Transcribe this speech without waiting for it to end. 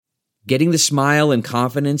Getting the smile and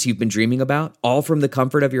confidence you've been dreaming about, all from the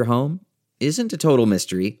comfort of your home, isn't a total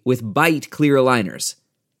mystery with Byte clear aligners.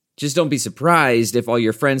 Just don't be surprised if all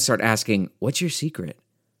your friends start asking, "What's your secret?"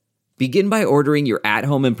 Begin by ordering your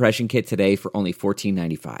at-home impression kit today for only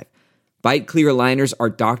 $14.95. Byte clear aligners are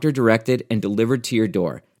doctor-directed and delivered to your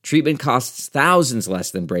door. Treatment costs thousands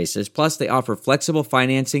less than braces, plus they offer flexible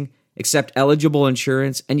financing, accept eligible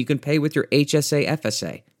insurance, and you can pay with your HSA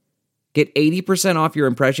FSA. Get 80% off your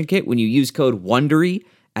impression kit when you use code WONDERY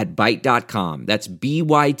at Byte.com. That's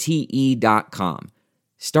BYTE.com.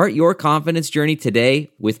 Start your confidence journey today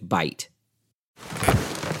with Byte.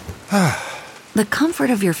 The comfort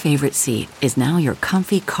of your favorite seat is now your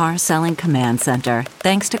comfy car selling command center,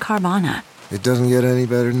 thanks to Carvana. It doesn't get any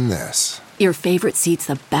better than this. Your favorite seat's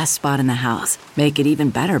the best spot in the house. Make it even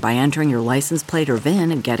better by entering your license plate or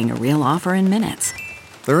VIN and getting a real offer in minutes.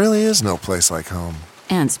 There really is no place like home.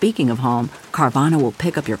 And speaking of home, Carvana will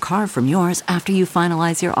pick up your car from yours after you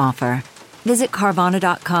finalize your offer. Visit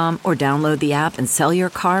Carvana.com or download the app and sell your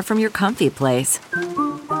car from your comfy place. The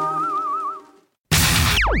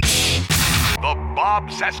Bob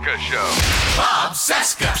Cesca Show. Bob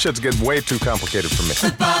Cesca. Shit's getting way too complicated for me.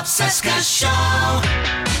 The Bob Cesca Show.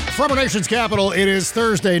 From our nation's capital, it is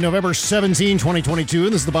Thursday, November 17, 2022,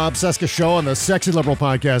 and this is the Bob Cesca Show on the Sexy Liberal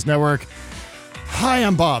Podcast Network. Hi,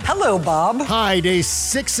 I'm Bob. Hello, Bob. Hi, day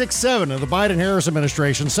 667 of the Biden-Harris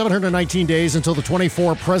administration. 719 days until the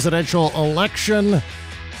 24 presidential election.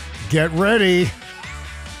 Get ready.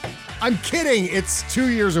 I'm kidding. It's 2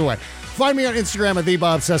 years away. Find me on Instagram at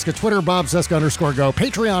 @TheBobCesca, Twitter, BobCesca_go,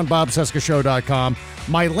 Patreon, BobCescaShow.com.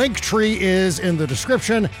 My link tree is in the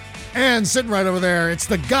description. And sitting right over there, it's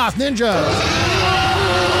the Goth Ninjas.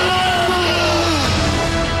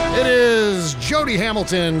 It is Jody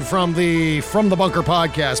Hamilton from the Bunker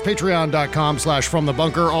podcast,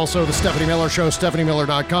 patreon.com/FromTheBunker. Also the Stephanie Miller Show,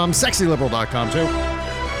 StephanieMiller.com, SexyLiberal.com too.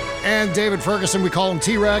 And David Ferguson, we call him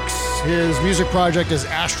T-Rex. His music project is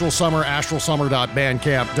Astral Summer,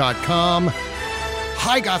 astralsummer.bandcamp.com.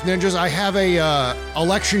 Hi, Goth Ninjas. I have a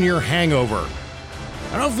election year hangover.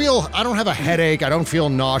 I don't have a headache. I don't feel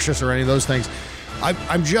nauseous or any of those things.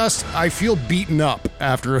 I feel beaten up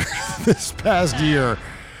after this past year,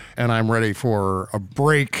 and I'm ready for a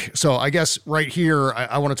break. So I guess right here,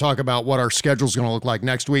 I want to talk about what our schedule is going to look like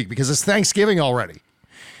next week, because it's Thanksgiving already.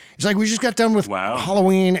 It's like we just got done with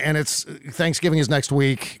Halloween, and it's Thanksgiving is next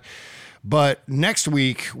week. But next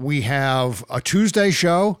week, we have a Tuesday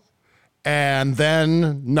show, and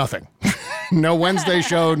then nothing. No Wednesday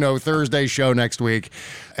show, no Thursday show next week,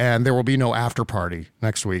 and there will be no after party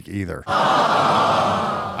next week either.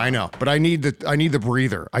 I know, but I need the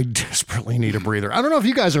breather. I desperately need a breather. I don't know if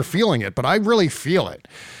you guys are feeling it, but I really feel it.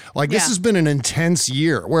 This has been an intense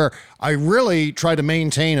year where I really try to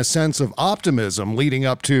maintain a sense of optimism leading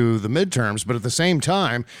up to the midterms, but at the same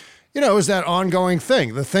time, is that ongoing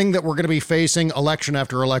thing, the thing that we're going to be facing election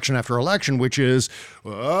after election after election, which is,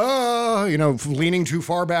 leaning too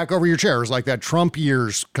far back over your chairs, like that Trump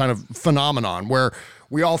years kind of phenomenon where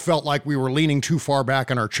we all felt like we were leaning too far back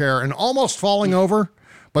in our chair and almost falling over,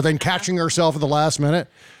 but then catching ourselves at the last minute.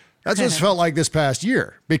 That's what it's felt like this past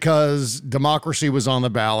year, because democracy was on the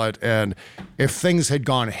ballot, and if things had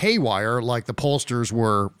gone haywire like the pollsters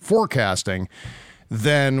were forecasting,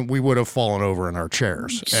 then we would have fallen over in our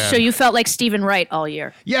chairs. So you felt like Stephen Wright all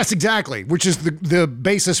year. Yes, exactly, which is the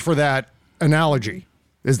basis for that analogy,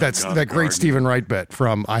 is that great Stephen Wright bit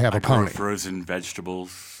from I Have a Pony. Frozen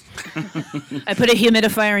vegetables. I put a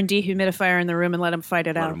humidifier and dehumidifier in the room and let him fight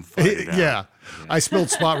it out. Yeah. I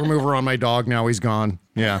spilled spot remover on my dog. Now he's gone.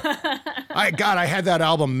 Yeah. I had that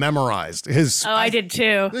album memorized. I did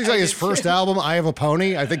too. It's like his first album, I Have a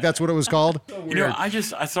Pony. I think that's what it was called.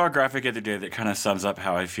 I saw a graphic the other day that kind of sums up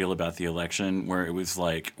how I feel about the election, where it was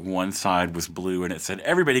like one side was blue and it said,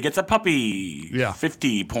 everybody gets a puppy. Yeah.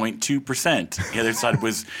 50.2%. The other side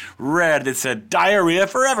was red that said diarrhea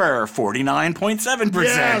forever.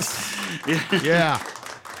 49.7%. Yes. Yeah.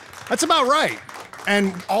 That's about right.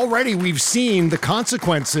 And already we've seen the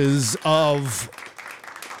consequences of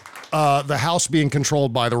the House being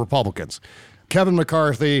controlled by the Republicans. Kevin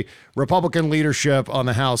McCarthy, Republican leadership on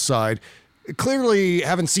the House side, clearly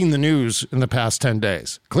haven't seen the news in the past 10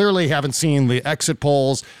 days. Clearly haven't seen the exit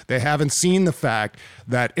polls. They haven't seen the fact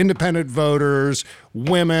that independent voters,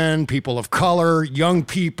 women, people of color, young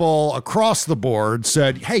people across the board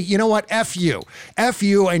said, hey, you know what? F you. F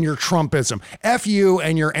you and your Trumpism. F you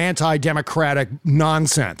and your anti-democratic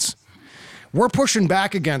nonsense. We're pushing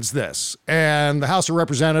back against this. And the House of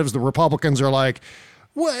Representatives, the Republicans are like,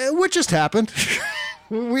 what just happened?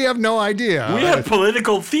 We have no idea. We have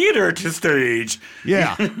political theater to stage.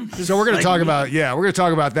 Yeah. So we're going to talk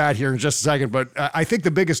about that here in just a second. But I think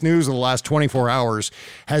the biggest news of the last 24 hours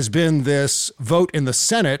has been this vote in the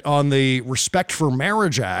Senate on the Respect for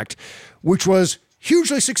Marriage Act, which was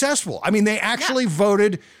hugely successful. I mean, they actually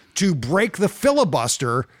voted to break the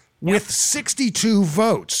filibuster with 62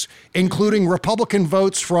 votes, including Republican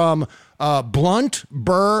votes from Blunt,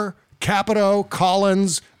 Burr, Capito,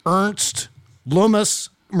 Collins, Ernst, Loomis,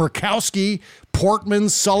 Murkowski, Portman,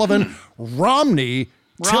 Sullivan, Romney.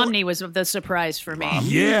 Romney was the surprise for me.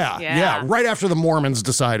 Yeah. Right after the Mormons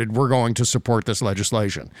decided we're going to support this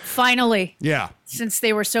legislation. Finally. Yeah. Since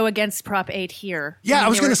they were so against Prop 8 here. Yeah, I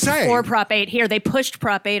was going to say. For Prop 8 here, they pushed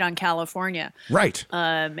Prop 8 on California. Right.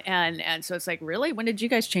 And so it's like, really? When did you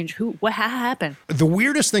guys change? What happened? The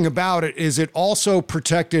weirdest thing about it is it also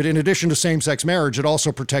protected, in addition to same-sex marriage, it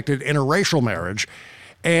also protected interracial marriage.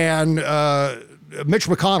 And Mitch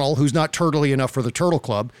McConnell, who's not turtly enough for the Turtle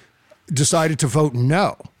Club, decided to vote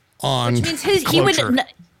no on Which means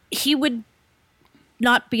he would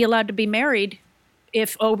not be allowed to be married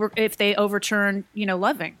if they overturn,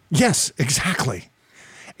 Loving. Yes, exactly.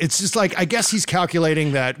 It's just like, I guess he's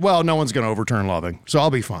calculating that, well, no one's going to overturn Loving, so I'll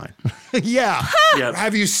be fine. Yeah. Yep.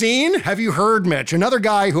 Have you heard, Mitch? Another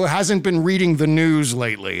guy who hasn't been reading the news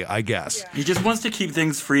lately, I guess. Yeah. He just wants to keep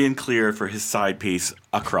things free and clear for his side piece,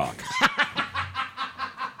 a crock.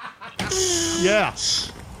 Yeah.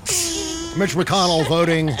 Mitch McConnell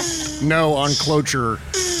voting no on cloture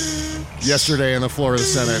yesterday in the floor of the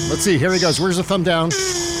Senate. Let's see. Here he goes. Where's the thumb down?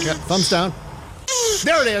 Yeah, thumbs down.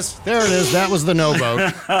 There it is. That was the no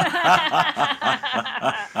vote.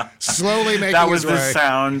 Slowly making That was his way. the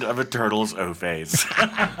sound of a turtle's O-face.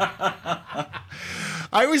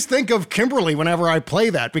 I always think of Kimberly whenever I play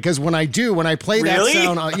that, because when I play Really? that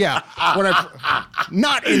sound,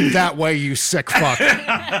 not in that way, you sick fuck.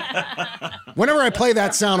 Whenever I play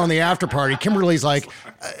that sound on the after party, Kimberly's like,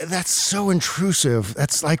 that's so intrusive.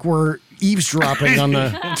 That's like we're eavesdropping on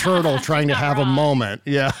the turtle trying to have a moment.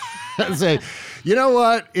 Yeah. Say, you know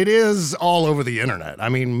what? It is all over the internet. I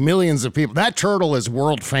mean, millions of people. That turtle is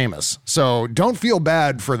world famous. So don't feel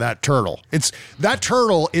bad for that turtle. That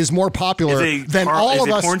turtle is more popular than all of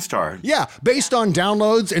us. Is a porn star. Yeah, based on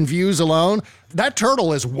downloads and views alone, that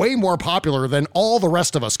turtle is way more popular than all the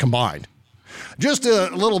rest of us combined. Just a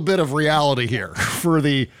little bit of reality here for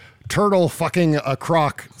the turtle fucking a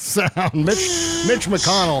crock sound. Mitch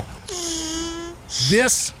McConnell.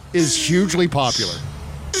 This is hugely popular.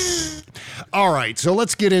 All right, so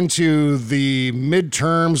let's get into the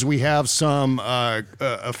midterms. We have some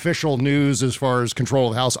official news as far as control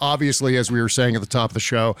of the House. Obviously, as we were saying at the top of the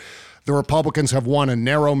show, the Republicans have won a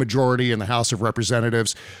narrow majority in the House of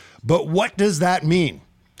Representatives. But what does that mean?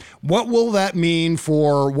 What will that mean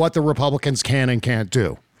for what the Republicans can and can't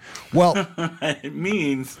do? Well, it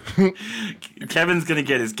means Kevin's going to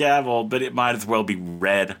get his gavel, but it might as well be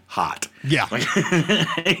red hot. Yeah.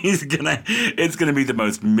 It's going to be the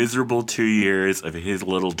most miserable 2 years of his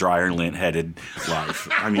little dryer lint headed life.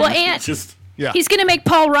 I mean, he's going to make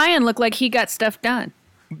Paul Ryan look like he got stuff done.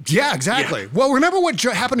 Yeah, exactly. Yeah. Well, remember what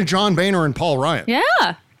happened to John Boehner and Paul Ryan?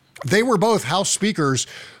 Yeah. They were both House speakers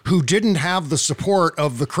who didn't have the support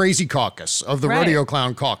of the Crazy Caucus, of the Rodeo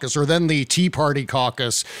Clown Caucus, or then the Tea Party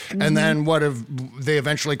Caucus, and then they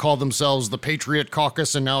eventually called themselves the Patriot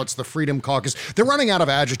Caucus, and now it's the Freedom Caucus. They're running out of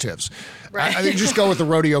adjectives. Right. I think just go with the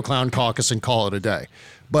Rodeo Clown Caucus and call it a day.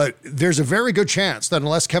 But there's a very good chance that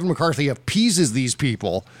unless Kevin McCarthy appeases these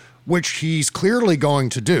people, which he's clearly going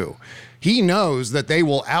to do, he knows that they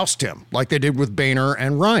will oust him like they did with Boehner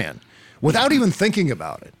and Ryan, without even thinking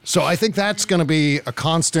about it. So I think that's going to be a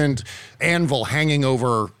constant anvil hanging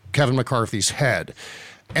over Kevin McCarthy's head.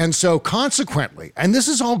 And so consequently, and this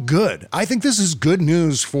is all good, I think this is good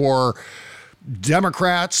news for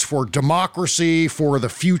Democrats, for democracy, for the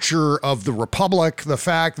future of the republic, the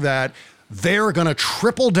fact that they're going to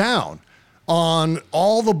triple down on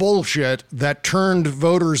all the bullshit that turned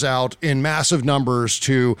voters out in massive numbers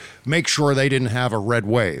to make sure they didn't have a red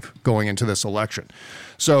wave going into this election.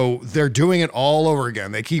 So they're doing it all over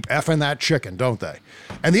again. They keep effing that chicken, don't they?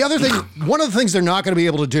 And the other thing, one of the things they're not going to be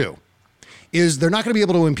able to do is they're not going to be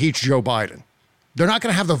able to impeach Joe Biden. They're not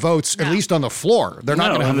going to have the votes, at least on the floor. They're not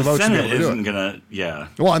going to have the votes to be able to do it.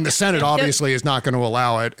 Well, and the Senate obviously is not going to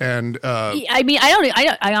allow it. And I mean,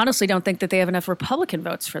 I honestly don't think that they have enough Republican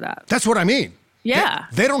votes for that. That's what I mean. Yeah.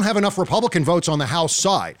 They don't have enough Republican votes on the House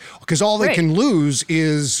side because all they Right. can lose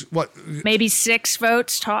is what? Maybe 6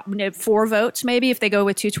 votes, 4 votes, maybe if they go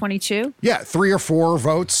with 222. Yeah, 3 or 4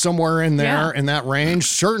 votes somewhere in there Yeah. in that range.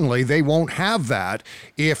 Certainly, they won't have that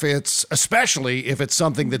especially if it's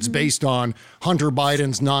something that's based on Hunter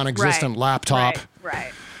Biden's non-existent laptop.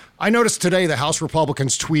 Right. I noticed today the House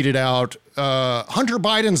Republicans tweeted out, Hunter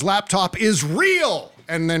Biden's laptop is real.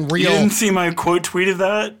 And then You real, didn't see my quote tweeted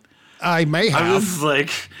that? I may have. I was like,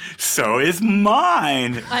 so is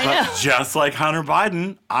mine. I But know. just like Hunter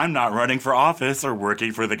Biden, I'm not running for office or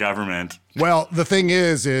working for the government. Well, the thing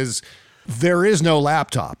is there is no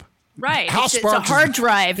laptop. Right. How It's a Sparks is- hard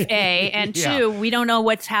drive, A, and Yeah. 2, we don't know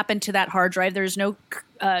what's happened to that hard drive. There's no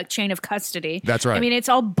chain of custody. That's right. I mean, it's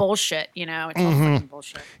all bullshit, It's all fucking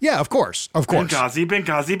bullshit. Yeah, of course.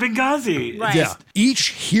 Benghazi. Right. Yeah. Each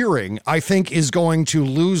hearing, I think, is going to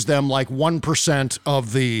lose them like 1%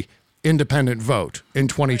 of the independent vote in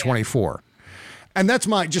 2024. And that's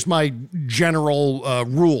my general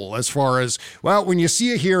rule as far as, well, when you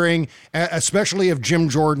see a hearing, especially if Jim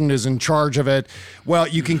Jordan is in charge of it, well,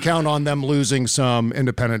 you can count on them losing some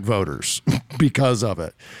independent voters because of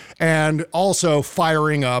it. And also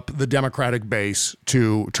firing up the Democratic base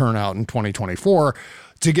to turn out in 2024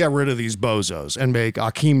 to get rid of these bozos and make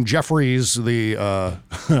Hakeem Jeffries the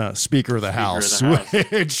Speaker of the House.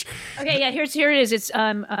 Which, Okay, yeah, here it is. It's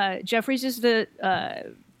Jeffries is the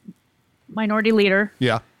minority leader.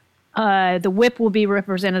 yeah, The whip will be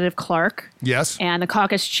Representative Clark, yes. and the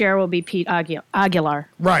caucus chair will be Pete Aguilar.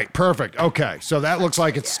 Right, perfect. Okay, so that looks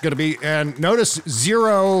like it's going to be, and notice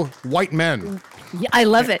 0 white men Yeah, I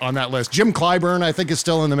love it. on that list. Jim Clyburn, I think, is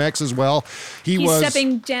still in the mix as well. He's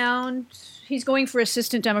stepping down. He's going for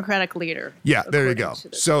assistant Democratic leader. Yeah, there you according go. to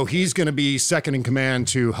this. So he's going to be second in command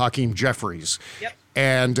to Hakeem Jeffries. Yep.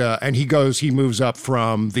 And he moves up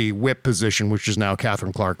from the whip position, which is now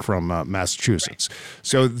Catherine Clark from Massachusetts. Right.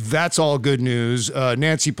 So that's all good news.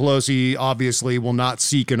 Nancy Pelosi obviously will not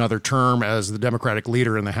seek another term as the Democratic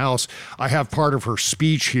leader in the House. I have part of her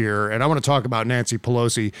speech here, and I want to talk about Nancy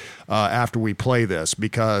Pelosi after we play this,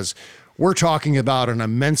 because we're talking about an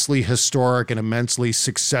immensely historic and immensely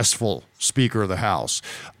successful Speaker of the House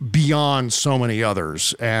beyond so many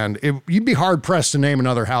others. And you'd be hard-pressed to name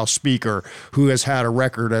another House Speaker who has had a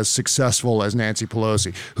record as successful as Nancy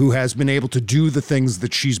Pelosi, who has been able to do the things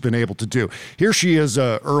that she's been able to do. Here she is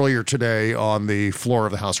earlier today on the floor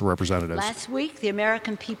of the House of Representatives. Last week, the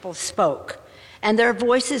American people spoke, and their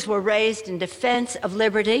voices were raised in defense of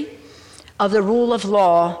liberty, of the rule of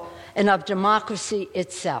law, and of democracy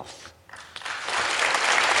itself.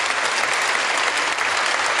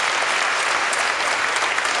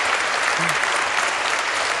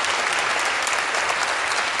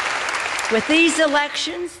 With these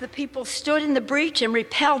elections, the people stood in the breach and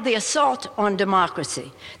repelled the assault on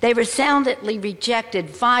democracy. They resoundingly rejected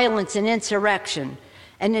violence and insurrection,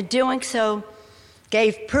 and in doing so,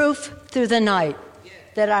 gave proof through the night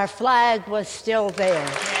that our flag was still there.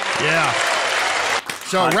 Yeah.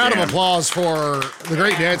 So a round of applause for the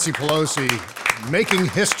great Nancy Pelosi, making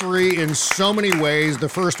history in so many ways. The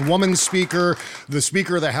first woman speaker, the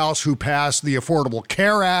Speaker of the House who passed the Affordable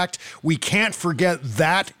Care Act. We can't forget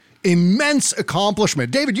that immense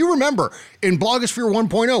accomplishment. David, you remember in Blogosphere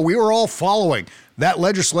 1.0, we were all following that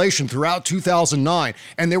legislation throughout 2009,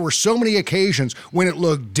 and there were so many occasions when it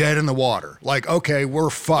looked dead in the water. Like, okay,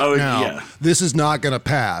 we're fucked now. Yeah. This is not going to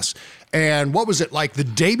pass. And what was it, like the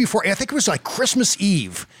day before? I think it was like Christmas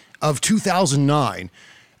Eve of 2009.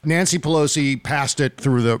 Nancy Pelosi passed it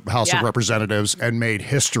through the House of Representatives and made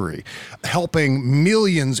history, helping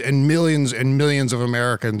millions and millions and millions of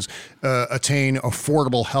Americans attain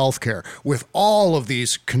affordable health care with all of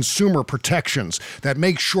these consumer protections that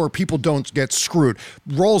make sure people don't get screwed,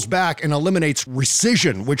 rolls back and eliminates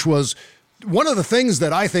rescission, which was one of the things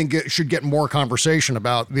that I think should get more conversation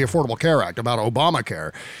about the Affordable Care Act, about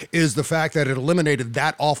Obamacare, is the fact that it eliminated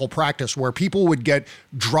that awful practice where people would get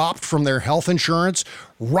dropped from their health insurance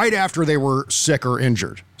right after they were sick or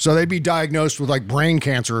injured. So they'd be diagnosed with like brain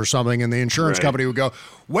cancer or something, and the insurance company would go,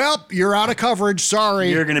 well, you're out of coverage, sorry.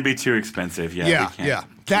 You're going to be too expensive. We can't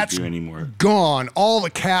That's keep you anymore. Gone. All the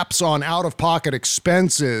caps on out-of-pocket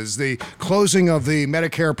expenses, the closing of the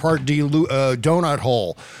Medicare Part D donut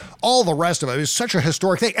hole, all the rest of it. It was such a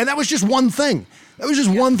historic thing. And that was just one thing. That was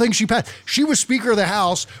just one thing she passed. She was Speaker of the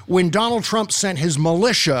House when Donald Trump sent his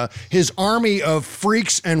militia, his army of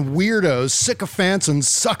freaks and weirdos, sycophants and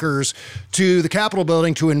suckers, to the Capitol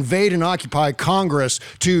building to invade and occupy Congress,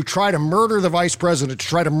 to try to murder the vice president, to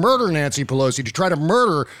try to murder Nancy Pelosi, to try to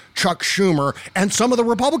murder Chuck Schumer, and some of the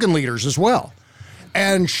Republican leaders as well.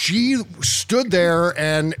 And she stood there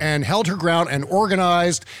and held her ground and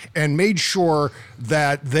organized and made sure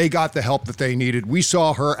that they got the help that they needed. We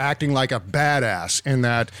saw her acting like a badass in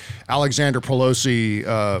that Alexander Pelosi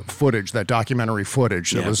footage, that documentary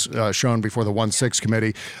footage that was shown before the 1-6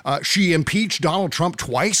 committee. She impeached Donald Trump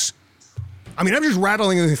twice. I mean, I'm just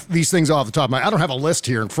rattling these things off the top of my. I don't have a list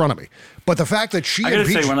here in front of me, but the fact that she I gotta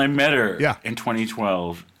impeached, say, when I met her in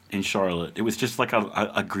 2012 in Charlotte, it was just like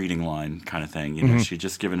a greeting line kind of thing. You know, she'd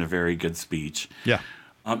just given a very good speech. Yeah.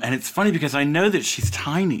 And it's funny because I know that she's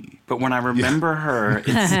tiny, but when I remember her,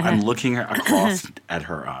 I'm looking across at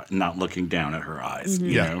her eye, not looking down at her eyes,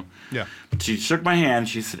 you know? Yeah. She shook my hand.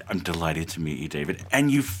 She said, "I'm delighted to meet you, David." And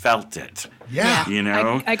you felt it. Yeah. You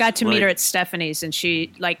know? I got to meet her at Stephanie's, and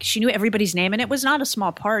she knew everybody's name, and it was not a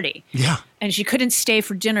small party. Yeah. And she couldn't stay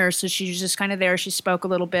for dinner, so she was just kind of there. She spoke a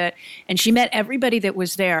little bit, and she met everybody that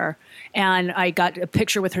was there. And I got a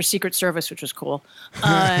picture with her Secret Service, which was cool.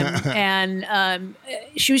 And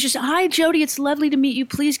she was just, "Hi, Jody, it's lovely to meet you.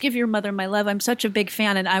 Please give your mother my love. I'm such a big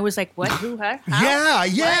fan." And I was like, "What? Who? Huh? How?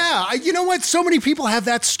 Yeah. What? You know what? So many people have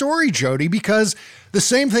that story, Jody, because the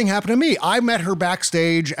same thing happened to me. I met her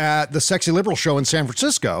backstage at the Sexy Liberal show in San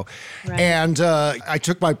Francisco, and I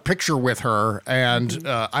took my picture with her, and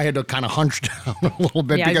I had to kind of hunch down a little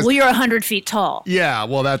bit. Yeah, because, well, you're 100 feet tall. Yeah,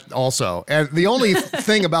 well, that also. And the only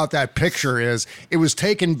thing about that picture is it was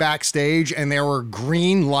taken backstage, and there were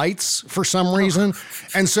green lights for some reason,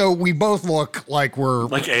 and so we both look like we're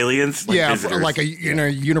like aliens. Like visitors. Like a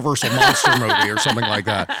Universal monster movie or something like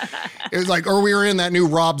that. It was like, or we were in that new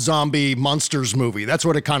Rob Zombie Monsters movie. That's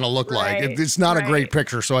what it kind of looked like. It's not a great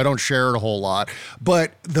picture, so I don't share it a whole lot.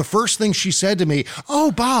 But the first thing she said to me,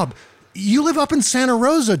 "Oh, Bob, you live up in Santa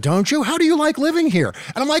Rosa, don't you? How do you like living here?"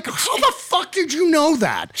 And I'm like, "How the fuck did you know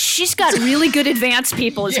that?" She's got really good advanced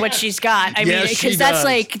people is what she's got. I mean, because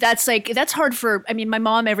that's hard for, I mean, my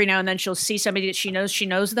mom every now and then she'll see somebody that she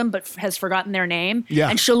knows them, but has forgotten their name. Yeah.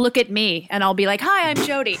 And she'll look at me and I'll be like, "Hi, I'm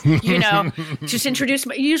Jody." You know, just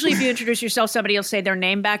usually if you introduce yourself, somebody will say their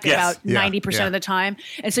name back about 90% of the time.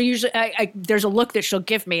 And so usually there's a look that she'll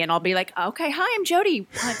give me and I'll be like, "Okay, hi, I'm Jody.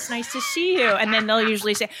 It's nice to see you." And then they'll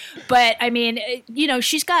usually say, but I mean, you know,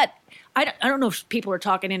 she's got, I don't know if people are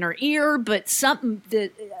talking in her ear, but something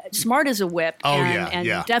that smart as a whip.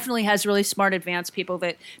 And definitely has really smart advanced people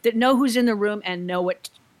that know who's in the room and know what,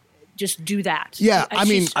 just do that. Yeah, I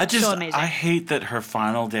mean, so amazing. I hate that her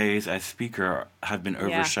final days as speaker have been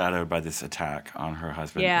overshadowed by this attack on her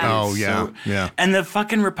husband. Yeah. And the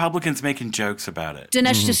fucking Republicans making jokes about it.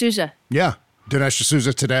 Dinesh D'Souza. Yeah, Dinesh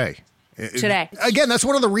D'Souza today. Again, that's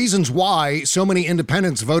one of the reasons why so many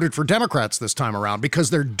independents voted for Democrats this time around,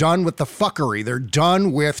 because they're done with the fuckery. They're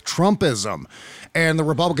done with Trumpism. And the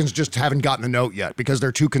Republicans just haven't gotten the note yet because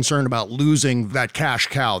they're too concerned about losing that cash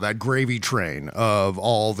cow, that gravy train of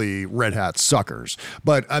all the red hat suckers.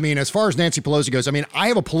 But I mean, as far as Nancy Pelosi goes, I mean, I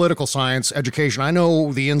have a political science education. I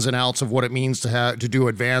know the ins and outs of what it means to do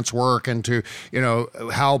advance work and to, you know,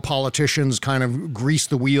 how politicians kind of grease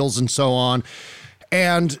the wheels and so on.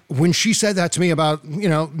 And when she said that to me about, you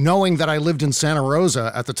know, knowing that I lived in Santa Rosa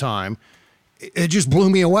at the time, it just blew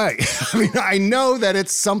me away. I mean, I know that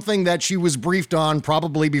it's something that she was briefed on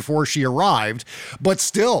probably before she arrived, but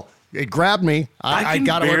still, it grabbed me. I can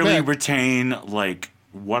barely retain, like,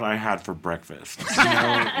 what I had for breakfast. You know?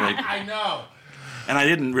 I know. And I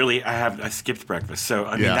didn't really, I skipped breakfast. So,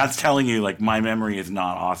 I mean, that's telling you, like, my memory is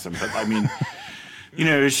not awesome. But, I mean... You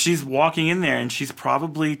know, she's walking in there and she's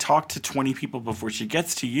probably talked to 20 people before she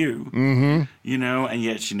gets to you, you know, and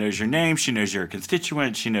yet she knows your name. She knows you're a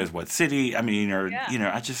constituent. She knows what city. I mean, you know,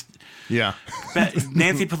 Nancy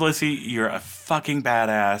Pelosi, you're a fucking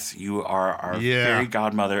badass. You are our fairy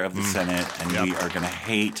godmother of the Senate, and we are going to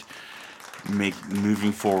hate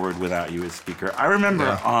moving forward without you as speaker. I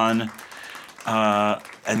remember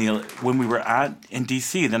when we were in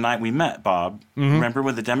D.C. the night we met, Bob, remember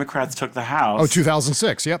when the Democrats took the House? Oh,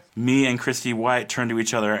 2006, yep. Me and Christy White turned to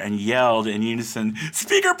each other and yelled in unison,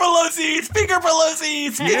 "Speaker Pelosi! Speaker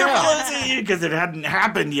Pelosi! Speaker Pelosi!" Because it hadn't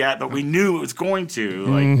happened yet, but we knew it was going to.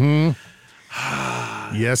 Like,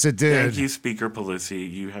 yes, it did. Thank you, Speaker Pelosi.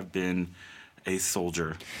 You have been a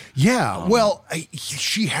soldier. Yeah, well,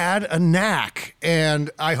 she had a knack,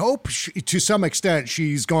 and I hope to some extent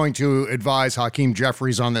she's going to advise Hakeem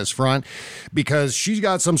Jeffries on this front because she's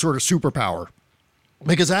got some sort of superpower.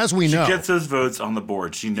 Because as we know... She gets those votes on the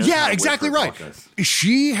board. She knows how to exactly win her right. caucus.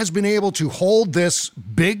 She has been able to hold this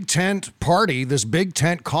big tent party, this big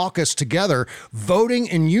tent caucus together, voting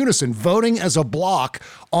in unison, voting as a block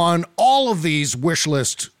on all of these wish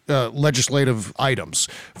list legislative items,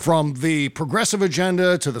 from the progressive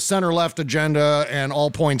agenda to the center-left agenda and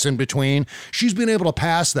all points in between. She's been able to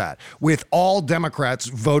pass that with all Democrats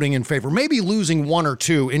voting in favor, maybe losing one or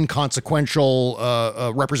two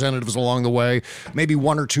inconsequential representatives along the way, maybe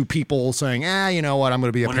one or two people saying, you know what, I'm going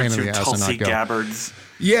to be a pain in the ass and not go. Gabbards.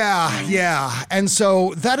 Yeah. And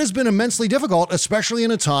so that has been immensely difficult, especially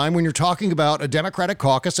in a time when you're talking about a Democratic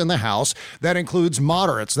caucus in the House that includes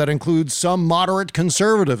moderates, that includes some moderate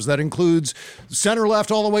conservatives, that includes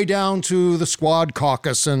center-left all the way down to the Squad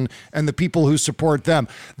caucus and the people who support them.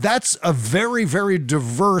 That's a very, very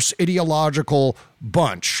diverse ideological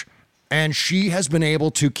bunch. And she has been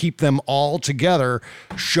able to keep them all together,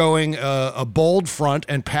 showing a bold front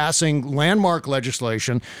and passing landmark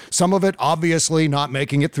legislation. Some of it obviously not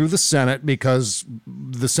making it through the Senate because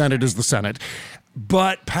the Senate is the Senate.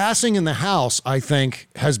 But passing in the House, I think,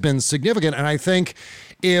 has been significant. And I think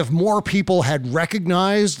if more people had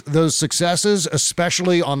recognized those successes,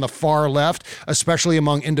 especially on the far left, especially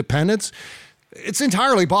among independents, it's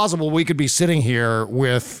entirely possible we could be sitting here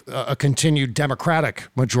with a continued Democratic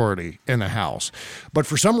majority in the House. But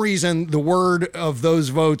for some reason, the word of those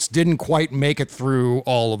votes didn't quite make it through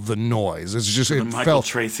all of the noise. It's just the Michael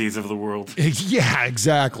Tracy's of the world. Yeah,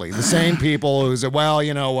 exactly. The same people who said, well,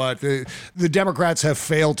 you know what, the Democrats have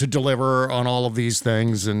failed to deliver on all of these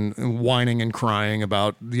things and whining and crying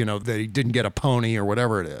about, you know, they didn't get a pony or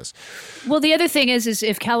whatever it is. Well, the other thing is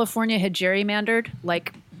if California had gerrymandered,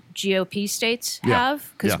 like GOP states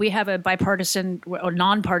have, because we have a bipartisan or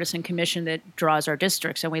nonpartisan commission that draws our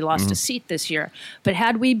districts, and we lost a seat this year. But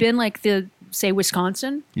had we been like say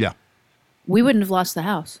Wisconsin, we wouldn't have lost the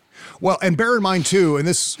House. Well, and bear in mind too, and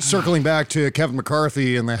this circling back to Kevin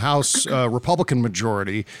McCarthy and the House Republican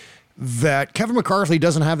majority, that Kevin McCarthy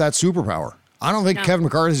doesn't have that superpower. I don't think Kevin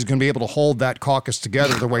McCarthy is going to be able to hold that caucus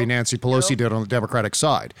together the way Nancy Pelosi did on the Democratic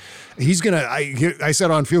side. He's going to, I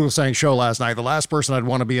said on Fuel Saying Show last night, the last person I'd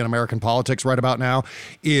want to be in American politics right about now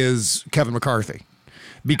is Kevin McCarthy.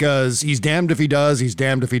 Because he's damned if he does, he's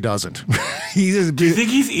damned if he doesn't. Do you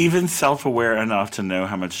think he's even self-aware enough to know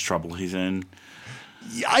how much trouble he's in?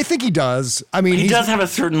 I think he does. I mean, he does have a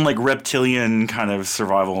certain like reptilian kind of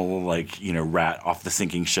survival, like, you know, rat off the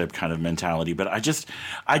sinking ship kind of mentality. But I just,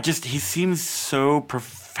 he seems so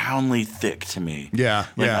profoundly thick to me. Yeah,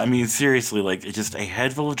 like, yeah. I mean, seriously, like just a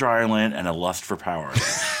head full of dryland and a lust for power.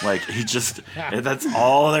 Like that's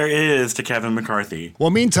all there is to Kevin McCarthy. Well,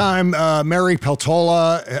 meantime, Mary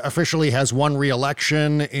Peltola officially has won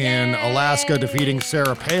re-election in Alaska, defeating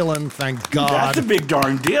Sarah Palin. Thank God. That's a big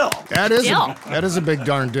darn deal. That is a big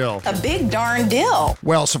darn deal. A big darn deal.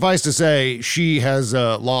 Well, suffice to say, she has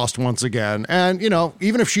lost once again. And, you know,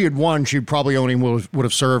 even if she had won, she probably only would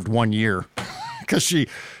have served 1 year. Because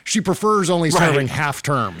she prefers only serving half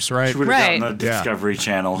terms, right? She would have gotten the Discovery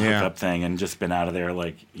Channel hookup thing and just been out of there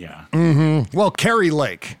like, Mm-hmm. Well, Kari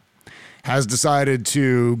Lake has decided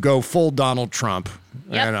to go full Donald Trump,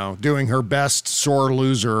 you know, doing her best sore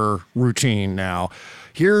loser routine now.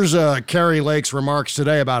 Here's Kari Lake's remarks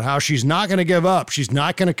today about how she's not going to give up. She's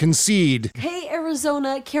not going to concede. Hey,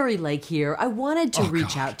 Arizona, Kari Lake here. I wanted to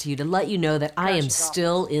reach out to you to let you know that I am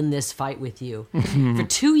still in this fight with you. For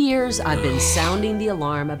 2 years, I've been sounding the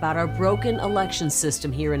alarm about our broken election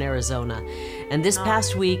system here in Arizona. And this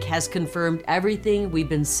past week has confirmed everything we've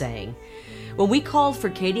been saying. When we called for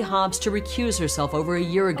Katie Hobbs to recuse herself over a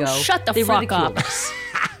year ago, shut the they fuck ridiculed up. us.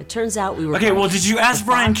 It turns out we were Okay, right. well, did you ask The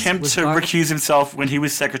Brian Fox Kemp was to garbage. recuse himself when he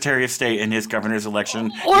was Secretary of State in his governor's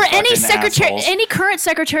election? Or You any fucking assholes. current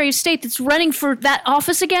Secretary of State that's running for that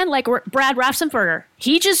office again, like Brad Raffensperger.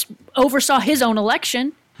 He just oversaw his own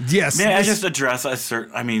election. Yes. May I just address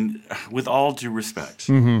with all due respect,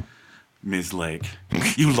 Ms. Lake,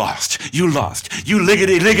 you lost. You lost. You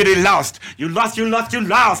liggity lost. You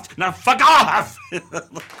lost. Now fuck off.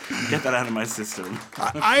 Get that out of my system.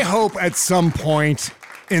 I hope at some point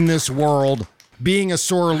in this world, being a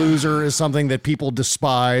sore loser is something that people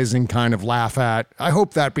despise and kind of laugh at. I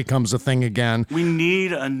hope that becomes a thing again. We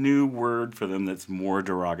need a new word for them that's more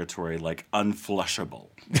derogatory, like unflushable.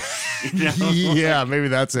 You know? Yeah, maybe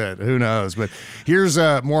that's it. Who knows? But here's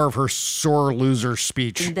more of her sore loser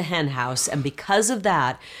speech. In the hen house, and because of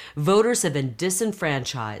that, voters have been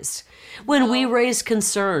disenfranchised. When we raised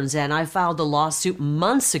concerns, and I filed a lawsuit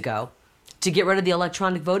months ago to get rid of the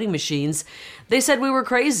electronic voting machines, they said we were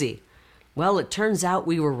crazy. Well, it turns out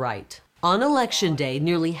we were right. On Election Day,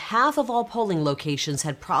 nearly half of all polling locations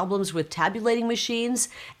had problems with tabulating machines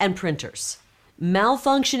and printers.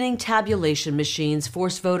 Malfunctioning tabulation machines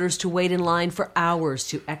forced voters to wait in line for hours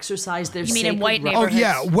to exercise their You mean in sacred white right. Oh, neighborhoods?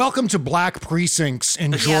 yeah. Welcome to black precincts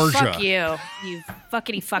in Georgia. Yeah, fuck you. You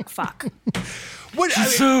fuckity fuck.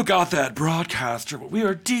 So got that broadcaster. We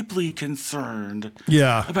are deeply concerned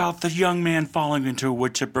about the young man falling into a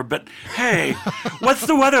wood chipper. But hey, what's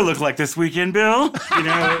the weather look like this weekend, Bill?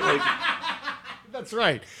 That's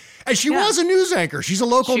right. And she was a news anchor. She's a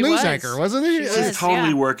local news anchor, wasn't she? She's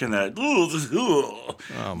totally working that voice,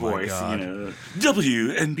 God.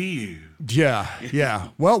 WNBU. Yeah.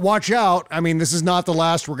 Well, watch out. I mean, this is not the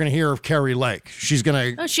last we're going to hear of Kari Lake. She's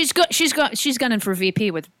going to... Oh, she's gunning for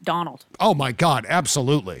VP with Donald. Oh, my God.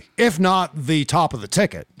 Absolutely. If not the top of the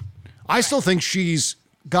ticket. I still think she's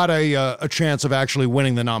got a chance of actually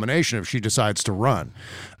winning the nomination if she decides to run.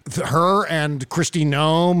 Her and Kristi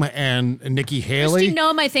Noem and Nikki Haley. Kristi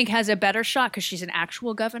Noem, I think, has a better shot because she's an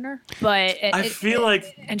actual governor. But I feel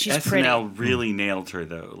like and she's SNL pretty. really nailed her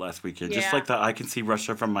though last weekend. Just like the I Can See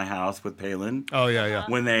Russia from My House with Palin. Oh yeah.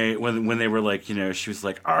 When they were like, she was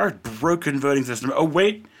like, our broken voting system. Oh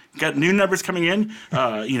wait. Got new numbers coming in.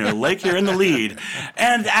 Lake, you're in the lead.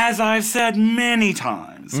 And as I've said many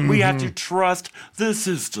times, we have to trust the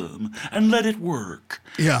system and let it work.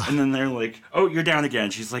 Yeah. And then they're like, oh, you're down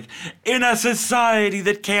again. She's like, in a society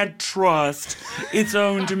that can't trust its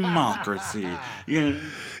own democracy.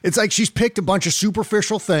 It's like she's picked a bunch of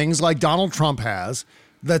superficial things like Donald Trump has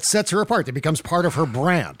that sets her apart. That becomes part of her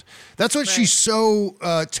brand. That's what she's so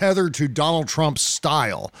tethered to Donald Trump's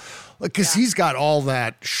style. Because he's got all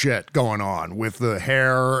that shit going on with the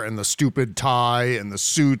hair and the stupid tie and the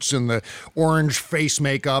suits and the orange face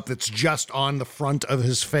makeup that's just on the front of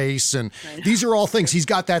his face. And these are all things. He's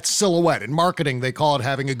got that silhouette. In marketing, they call it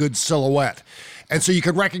having a good silhouette. And so you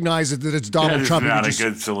could recognize that it's Donald Trump. Not a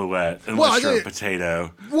good silhouette unless you're a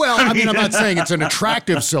potato. Well, I mean, I'm not saying it's an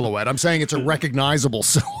attractive silhouette. I'm saying it's a recognizable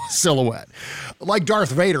silhouette. Like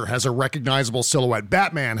Darth Vader has a recognizable silhouette.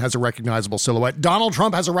 Batman has a recognizable silhouette. Donald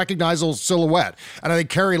Trump has a recognizable silhouette. And I think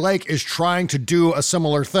Kari Lake is trying to do a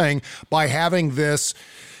similar thing by having this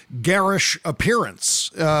garish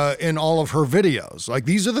appearance in all of her videos. Like,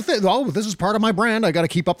 these are the things. Oh, this is part of my brand. I got to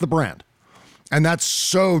keep up the brand. And that's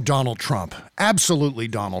so Donald Trump. Absolutely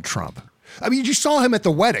Donald Trump. I mean, you saw him at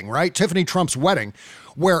the wedding, right? Tiffany Trump's wedding,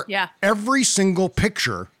 where every single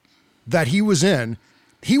picture that he was in,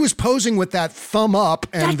 he was posing with that thumb up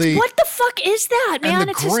and what the fuck is that, man?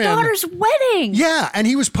 It's his daughter's wedding. Yeah, and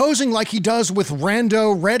he was posing like he does with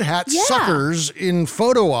rando red hat suckers in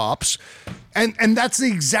photo ops. And that's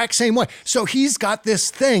the exact same way. So he's got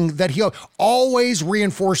this thing that he'll always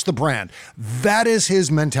reinforce the brand. That is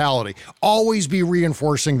his mentality. Always be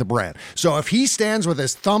reinforcing the brand. So if he stands with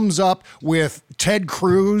his thumbs up with Ted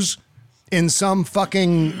Cruz in some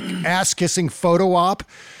fucking ass-kissing photo op,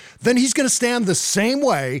 then he's going to stand the same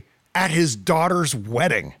way at his daughter's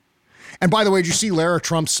wedding. And by the way, did you see Lara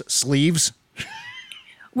Trump's sleeves?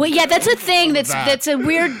 Well, yeah, that's a thing that's a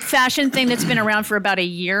weird fashion thing that's been around for about a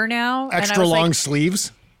year now. Extra long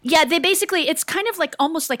sleeves? Yeah, they basically, it's kind of like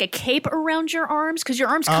almost like a cape around your arms because your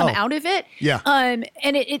arms come out of it. Yeah. And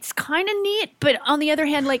it's kind of neat, but on the other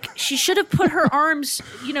hand, like she should have put her arms,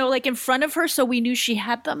 like in front of her so we knew she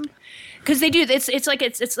had them. Because they do. It's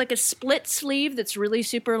like a split sleeve that's really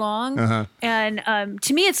super long, and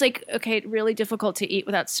to me, it's like really difficult to eat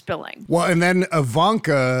without spilling. Well, and then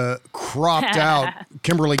Ivanka cropped out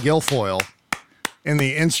Kimberly Guilfoyle in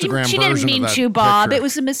the Instagram version of that She didn't mean to, Bob. picture. It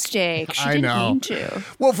was a mistake. She didn't mean to.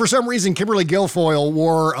 Well, for some reason, Kimberly Guilfoyle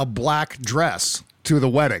wore a black dress to the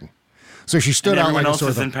wedding. So she stood out like a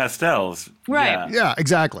sort of... Everyone else is in pastels. Right. Yeah,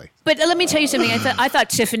 exactly. But let me tell you something. I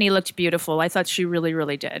thought Tiffany looked beautiful. I thought she really,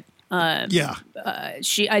 really did.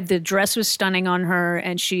 The dress was stunning on her,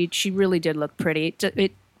 and she really did look pretty.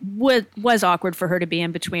 It was awkward for her to be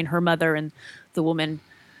in between her mother and the woman.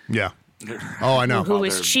 Yeah. Oh, I know. Who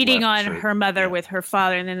was cheating on her mother with her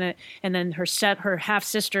father, and then her half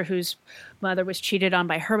sister, whose mother was cheated on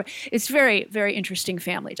by her. It's very, very interesting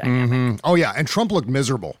family dynamic. Mm-hmm. Oh yeah, and Trump looked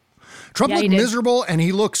miserable. Trump looked miserable, and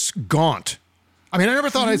he looks gaunt. I mean, I never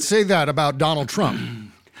thought I'd say that about Donald Trump.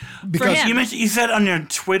 Because you said on your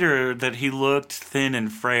Twitter that he looked thin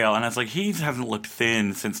and frail, and I was like, he hasn't looked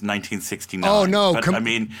thin since 1969. Oh no! But,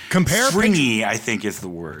 stringy, I think is the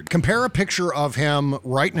word. Compare a picture of him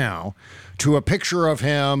right now to a picture of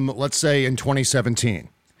him, let's say in 2017.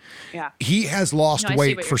 Yeah. He has lost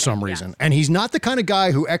weight for some reason, and he's not the kind of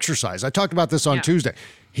guy who exercises. I talked about this on Tuesday.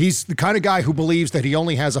 He's the kind of guy who believes that he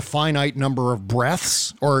only has a finite number of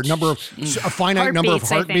breaths or a finite number of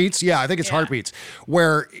heartbeats. I think it's heartbeats.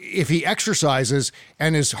 Where if he exercises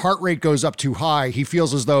and his heart rate goes up too high, he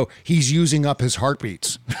feels as though he's using up his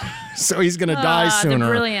heartbeats. So he's going to die sooner.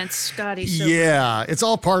 The brilliance. God, he's so brilliant. It's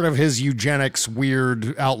all part of his eugenics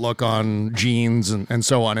weird outlook on genes and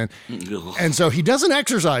so on. And so he doesn't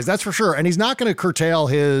exercise, that's for sure. And he's not going to curtail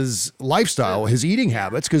his lifestyle, his eating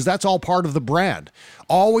habits, because that's all part of the brand.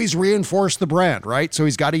 Always reinforce the brand, right? So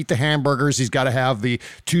he's got to eat the hamburgers. He's got to have the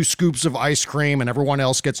 2 scoops of ice cream and everyone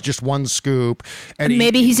else gets just 1 scoop. And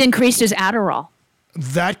maybe he's increased his Adderall.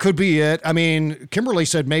 That could be it. I mean, Kimberly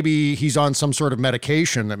said maybe he's on some sort of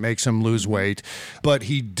medication that makes him lose weight, but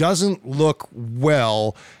he doesn't look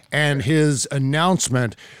well. And his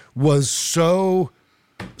announcement was so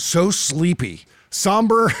sleepy.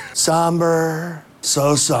 Somber. Somber.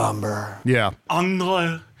 So somber. Yeah.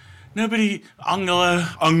 Angela. Nobody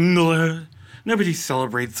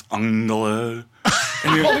celebrates Angela.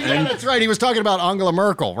 That's right. He was talking about Angela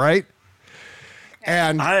Merkel, right?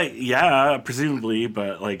 And presumably,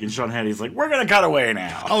 but like in Sean Hannity's like, we're going to cut away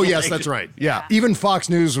now. Oh, yes, that's right. Yeah. Even Fox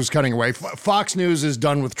News was cutting away. Fox News is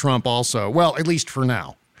done with Trump also. Well, at least for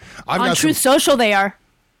now. On Truth Social, they are.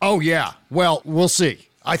 Oh, yeah. Well, we'll see.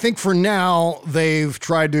 I think for now, they've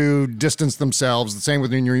tried to distance themselves. The same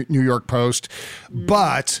with the New York Post.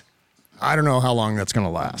 But I don't know how long that's going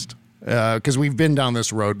to last. Because we've been down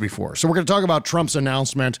this road before. So we're going to talk about Trump's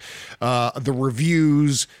announcement, the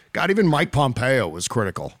reviews. God, even Mike Pompeo was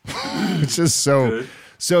critical. It's just so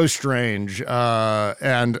strange.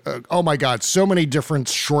 Oh my God, so many different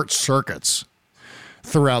short circuits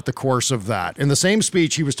throughout the course of that. In the same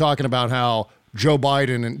speech, he was talking about how Joe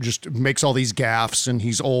Biden just makes all these gaffes and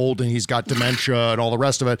he's old and he's got dementia and all the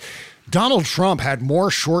rest of it. Donald Trump had more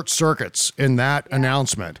short circuits in that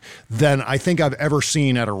announcement than I think I've ever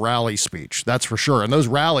seen at a rally speech. That's for sure. And those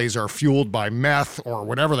rallies are fueled by meth or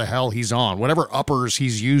whatever the hell he's on, whatever uppers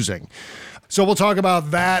he's using. So we'll talk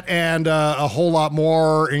about that and a whole lot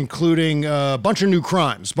more, including a bunch of new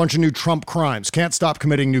crimes, bunch of new Trump crimes. Can't stop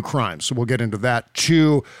committing new crimes. So we'll get into that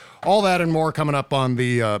too. All that and more coming up on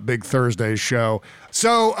the Big Thursday show.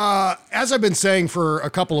 So as I've been saying for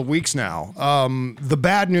a couple of weeks now, the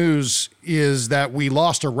bad news is that we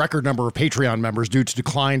lost a record number of Patreon members due to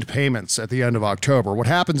declined payments at the end of October. What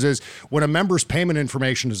happens is when a member's payment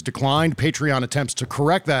information is declined, Patreon attempts to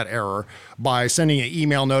correct that error by sending you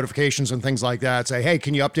email notifications and things like that. Say, hey,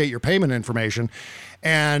 can you update your payment information?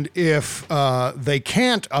 And if they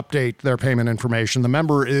can't update their payment information, the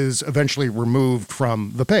member is eventually removed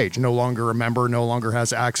from the page. No longer a member, no longer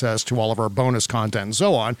has access to all of our bonus content and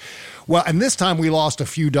so on. Well, and this time we lost a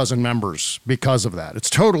few dozen members because of that. It's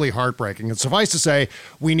totally heartbreaking. And suffice to say,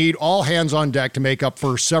 we need all hands on deck to make up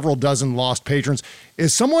for several dozen lost patrons.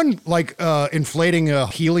 Is someone like inflating a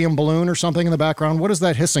helium balloon or something in the background? What is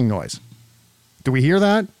that hissing noise? Do we hear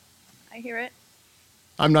that? I hear it.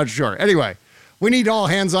 I'm not sure. Anyway. We need all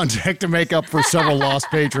hands on deck to make up for several lost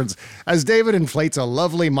patrons as David inflates a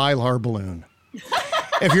lovely Mylar balloon.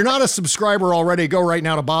 If you're not a subscriber already, go right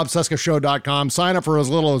now to bobcescashow.com. Sign up for as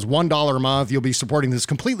little as $1 a month. You'll be supporting this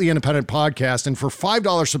completely independent podcast. And for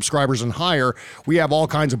 $5 subscribers and higher, we have all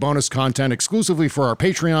kinds of bonus content exclusively for our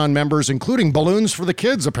Patreon members, including balloons for the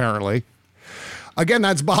kids, apparently. Again,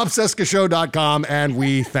 that's bobcescashow.com, and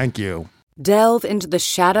we thank you. Delve into the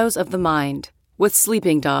shadows of the mind with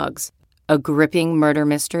Sleeping Dogs, a gripping murder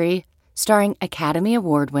mystery starring Academy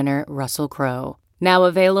Award winner Russell Crowe. Now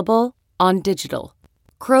available on digital.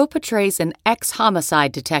 Crowe portrays an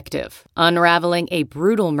ex-homicide detective unraveling a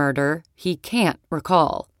brutal murder he can't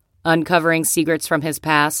recall. Uncovering secrets from his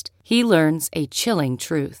past, he learns a chilling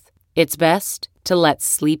truth. It's best to let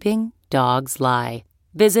sleeping dogs lie.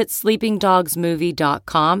 Visit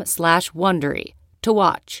sleepingdogsmovie.com/Wondery to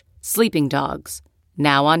watch Sleeping Dogs,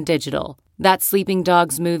 now on digital. That's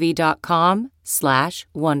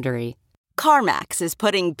sleepingdogsmovie.com/Wondery. CarMax is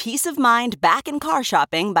putting peace of mind back in car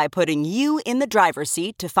shopping by putting you in the driver's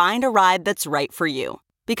seat to find a ride that's right for you.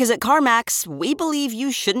 Because at CarMax, we believe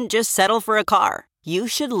you shouldn't just settle for a car. You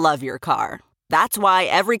should love your car. That's why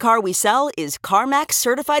every car we sell is CarMax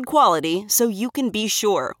certified quality, so you can be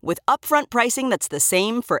sure with upfront pricing that's the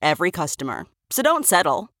same for every customer. So don't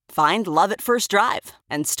settle. Find love at first drive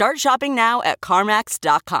and start shopping now at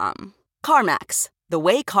CarMax.com. CarMax, the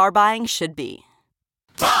way car buying should be.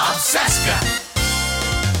 Bob Cesca.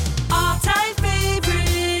 All-time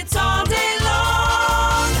favorites all day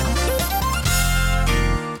long.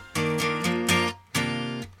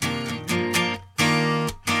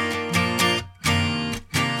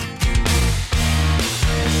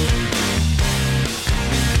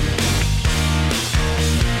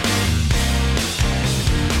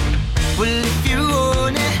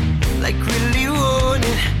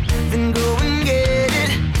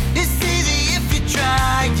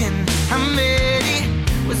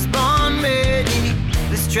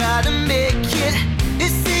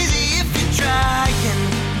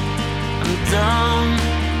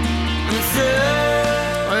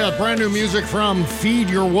 Yeah, brand new music from Feed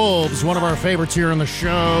Your Wolves, one of our favorites here on the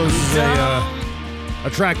show. This is a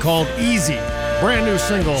track called Easy. Brand new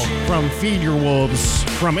single from Feed Your Wolves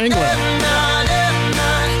from England.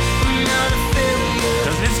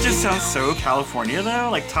 Doesn't it just sound so California, though?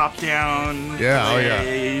 Like top down,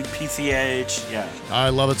 PCH, yeah. I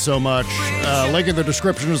love it so much. Link in the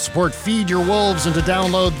description to support Feed Your Wolves and to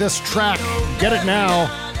download this track. Get it now.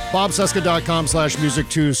 BobCesca.com/music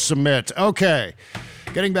to submit. Okay.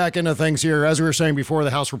 Getting back into things here, as we were saying before,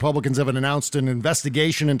 the House Republicans have announced an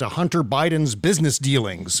investigation into Hunter Biden's business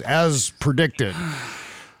dealings, as predicted.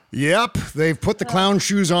 Yep, they've put the clown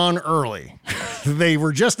shoes on early. They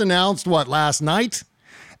were just announced, last night,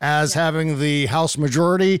 as having the House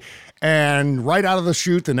majority, and right out of the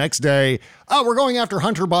chute the next day, we're going after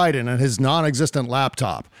Hunter Biden and his non-existent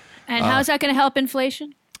laptop. And how's that going to help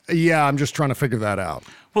inflation? Yeah, I'm just trying to figure that out.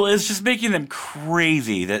 Well, it's just making them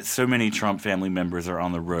crazy that so many Trump family members are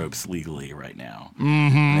on the ropes legally right now.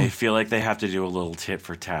 Mm-hmm. They feel like they have to do a little tit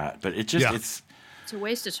for tat, but it's a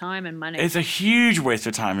waste of time and money. It's a huge waste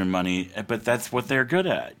of time and money, but that's what they're good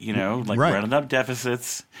at, running up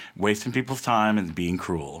deficits, wasting people's time, and being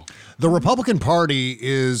cruel. The Republican Party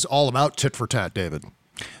is all about tit for tat, David.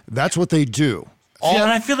 That's what they do. And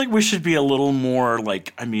I feel like we should be a little more I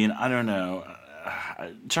don't know.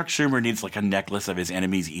 Chuck Schumer needs a necklace of his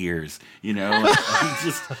enemy's ears, we need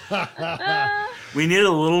a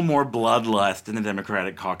little more bloodlust in the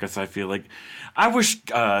Democratic caucus. I feel like I wish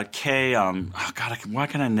Kay, why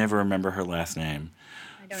can I never remember her last name?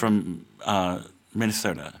 From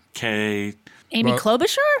Minnesota. Kay. Amy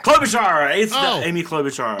Klobuchar? Klobuchar! It's Amy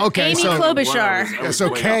Klobuchar. Okay, Amy Klobuchar. So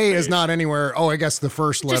K is not anywhere. Oh, I guess the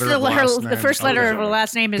first letter Just of last name. The first letter of her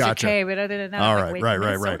last name is Gotcha. a K, but other than that, all right,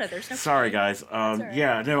 right. No Sorry, guys.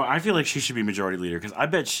 Yeah, no, I feel like she should be majority leader because I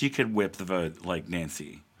bet she could whip the vote like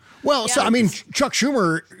Nancy. Well, so Chuck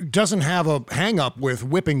Schumer doesn't have a hang-up with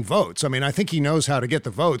whipping votes. I think he knows how to get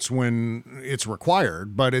the votes when it's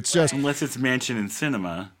required, but it's just... Unless it's Manchin and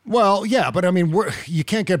Sinema. Well, yeah, but you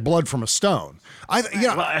can't get blood from a stone. I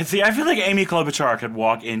feel like Amy Klobuchar could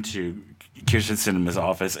walk into Kyrsten Sinema's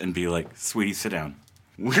office and be like, "Sweetie, sit down.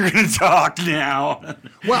 We're going to talk now."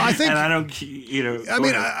 Well, I think... And I don't,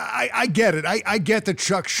 I get it. I get that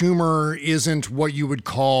Chuck Schumer isn't what you would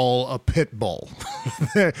call a pit bull.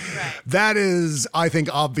 That is, I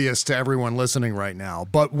think, obvious to everyone listening right now.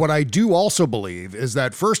 But what I do also believe is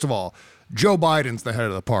that, first of all, Joe Biden's the head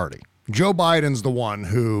of the party. Joe Biden's the one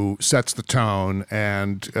who sets the tone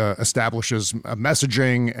and establishes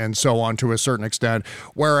messaging and so on to a certain extent,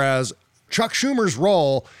 whereas Chuck Schumer's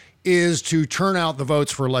role is to turn out the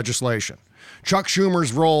votes for legislation. Chuck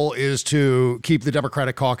Schumer's role is to keep the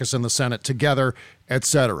Democratic caucus in the Senate together,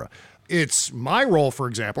 etc. It's my role, for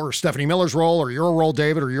example, or Stephanie Miller's role, or your role,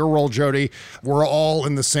 David, or your role, Jody. We're all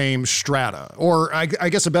in the same strata. Or I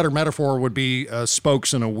guess a better metaphor would be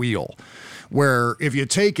spokes in a wheel, where if you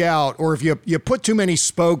take out, or if you put too many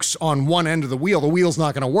spokes on one end of the wheel's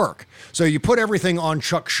not going to work. So you put everything on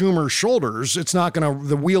Chuck Schumer's shoulders,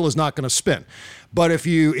 the wheel is not going to spin. But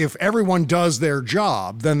if everyone does their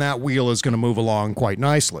job, then that wheel is going to move along quite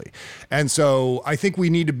nicely. And so I think we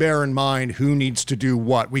need to bear in mind who needs to do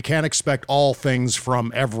what. We can't expect all things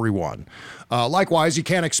from everyone. Likewise, you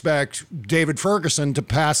can't expect David Ferguson to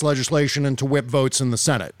pass legislation and to whip votes in the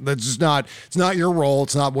Senate. It's not your role.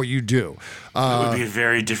 It's not what you do. It would be a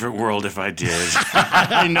very different world if I did.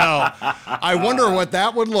 I know. I wonder what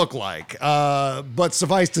that would look like. But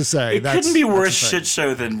suffice to say, it couldn't be worse shit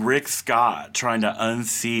show than Rick Scott trying to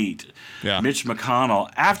unseat Mitch McConnell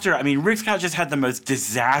Rick Scott just had the most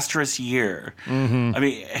disastrous year. Mm-hmm.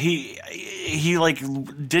 He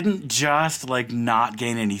didn't just not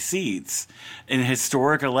gain any seats in a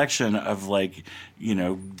historic election of the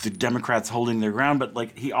Democrats holding their ground, but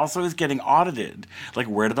he also is getting audited.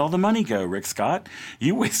 Where did all the money go, Rick Scott?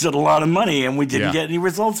 You wasted a lot of money and we didn't get any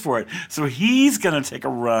results for it. So he's going to take a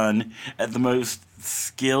run at the most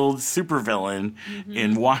skilled supervillain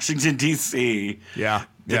in Washington, D.C. Yeah.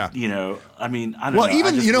 I don't know. Well,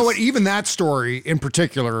 even that story in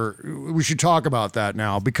particular, we should talk about that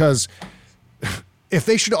now, because if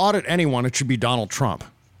they should audit anyone, it should be Donald Trump.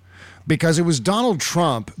 Because it was Donald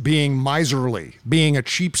Trump being miserly, being a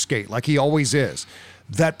cheapskate like he always is,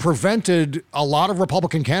 that prevented a lot of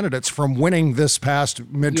Republican candidates from winning this past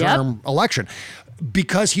midterm election,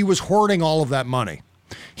 because he was hoarding all of that money.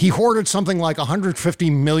 He hoarded something like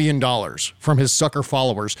 $150 million from his sucker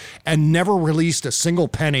followers and never released a single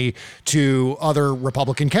penny to other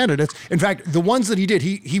Republican candidates. In fact, the ones that he did,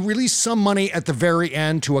 he released some money at the very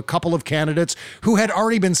end to a couple of candidates who had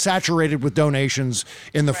already been saturated with donations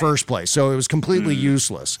in the first place. So it was completely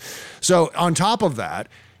useless. So on top of that,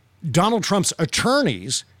 Donald Trump's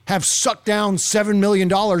attorneys have sucked down $7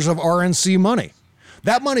 million of RNC money.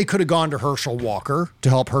 That money could have gone to Herschel Walker to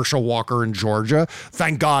help Herschel Walker in Georgia.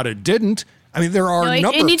 Thank God it didn't. I mean, there are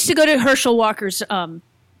it needs to go to Herschel Walker's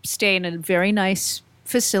stay in a very nice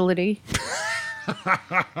facility.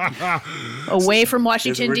 Away from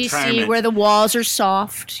Washington, D.C., where the walls are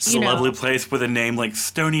soft. It's a lovely place with a name like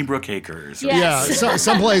Stony Brook Acres. Yes. Yeah,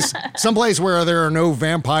 someplace where there are no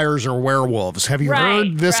vampires or werewolves. Have you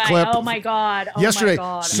heard this clip? Oh, my God. Yesterday,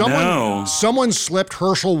 my God. someone slipped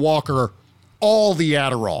Herschel Walker all the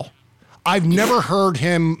Adderall. I've never heard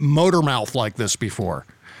him motor mouth like this before.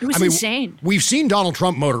 It was insane. We've seen Donald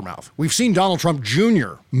Trump motor mouth. We've seen Donald Trump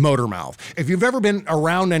Jr. motor mouth. If you've ever been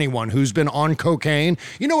around anyone who's been on cocaine,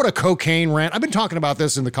 you know what a cocaine rant, I've been talking about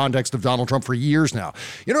this in the context of Donald Trump for years now.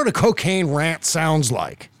 You know what a cocaine rant sounds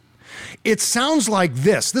like? It sounds like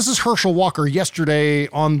this. This is Herschel Walker yesterday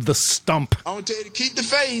on The Stump. I want to tell you to keep the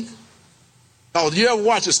faith. Oh, you ever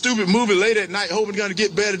watch a stupid movie late at night hoping it's going to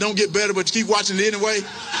get better, don't get better, but you keep watching it anyway?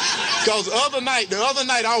 Because the other night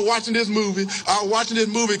I was watching this movie. I was watching this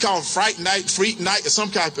movie called Freak Night, or some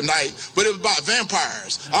type of night, but it was about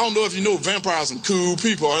vampires. I don't know if you know vampires are some cool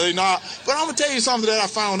people, are they not? But I'm going to tell you something that I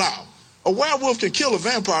found out. A werewolf can kill a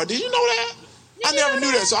vampire. Did you know that? I never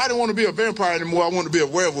knew that, so I didn't want to be a vampire anymore. I wanted to be a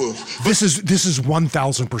werewolf. This is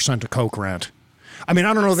 1,000% a coke rant. I mean,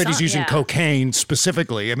 I don't know that he's using cocaine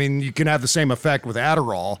specifically. I mean, you can have the same effect with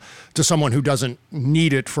Adderall to someone who doesn't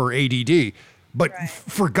need it for ADD. But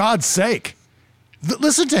for God's sake,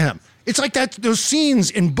 listen to him. It's like those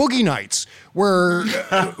scenes in Boogie Nights where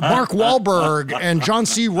Mark Wahlberg and John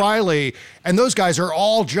C. Reilly and those guys are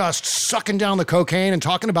all just sucking down the cocaine and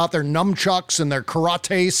talking about their nunchucks and their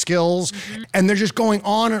karate skills. Mm-hmm. And they're just going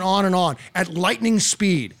on and on and on at lightning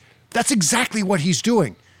speed. That's exactly what he's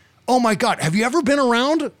doing. Oh my God, have you ever been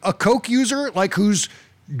around a coke user who's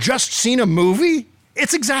just seen a movie?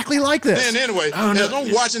 It's exactly like this. And anyway, as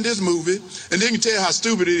I'm watching this movie, and they can tell how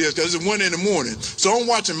stupid it is because it's 1 a.m. So I'm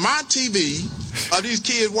watching my TV, these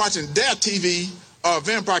kids watching their TV,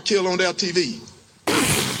 vampire kill on their TV.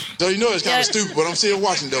 So you know it's kind of stupid, but I'm still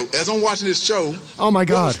watching though. As I'm watching this show, oh my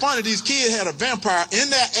God, it was funny, these kids had a vampire in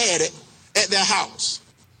their attic at their house.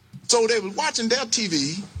 So they were watching their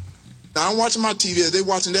TV. Now I'm watching my TV, as they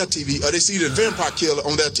watching their TV, or they see the vampire killer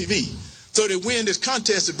on their TV. So they win this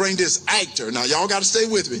contest to bring this actor. Now y'all got to stay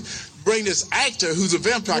with me. Bring this actor who's a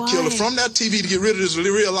vampire killer from that TV to get rid of this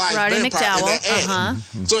real life vampire in their attic.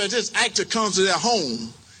 So as this actor comes to their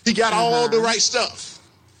home, he got all the right stuff.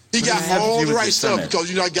 He got all the right stuff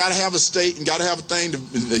because you got to have a stake and got to have a thing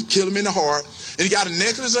to kill him in the heart. And he got a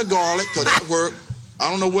necklace of garlic because that worked. I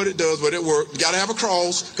don't know what it does, but it worked. You got to have a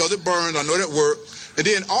cross because it burns. I know that worked. And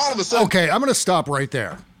then all of a sudden... Okay, I'm going to stop right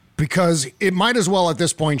there because it might as well at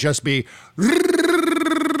this point just be...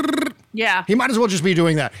 Yeah. He might as well just be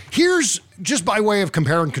doing that. Here's, just by way of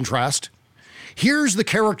compare and contrast, here's the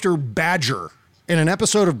character Badger in an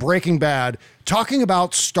episode of Breaking Bad talking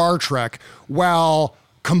about Star Trek while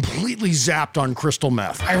completely zapped on crystal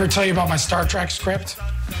meth. I ever tell you about my Star Trek script?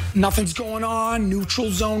 Nothing's going on, neutral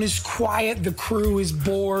zone is quiet, the crew is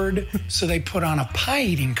bored, so they put on a pie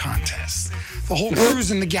eating contest. The whole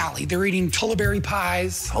crew's in the galley. They're eating Tullaberry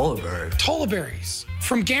pies. Tullaberries.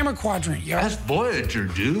 From Gamma Quadrant, yo. That's Voyager,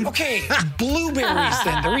 dude. Okay, blueberries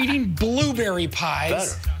then. They're eating blueberry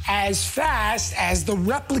pies as fast as the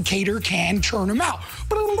replicator can turn them out.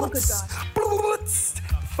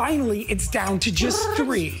 Finally, it's down to just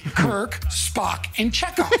 3. Kirk, Spock, and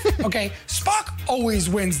Chekhov. Okay, Spock always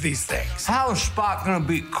wins these things. How is Spock gonna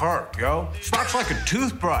beat Kirk, yo? Spock's like a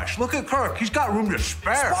toothbrush. Look at Kirk, he's got room to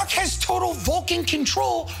spare. Spock has total Vulcan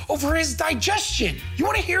control over his digestion. You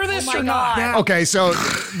wanna hear this or not? Okay, so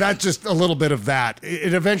that's just a little bit of that.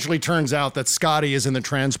 It eventually turns out that Scotty is in the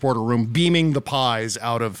transporter room beaming the pies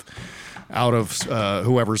out of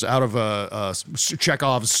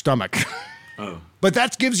Chekhov's stomach. Oh. But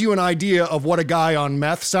that gives you an idea of what a guy on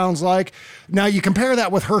meth sounds like. Now you compare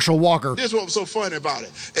that with Herschel Walker. This is what was so funny about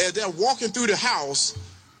it. As they're walking through the house,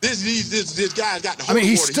 this guy's got the whole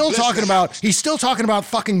he's still talking about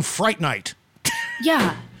fucking Fright Night.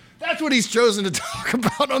 Yeah. That's what he's chosen to talk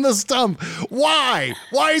about on The Stump. Why?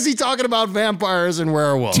 Why is he talking about vampires and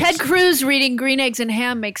werewolves? Ted Cruz reading Green Eggs and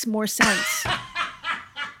Ham makes more sense.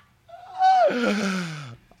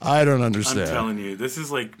 I don't understand. I'm telling you, this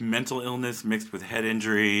is like mental illness mixed with head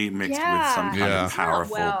injury, mixed with some kind of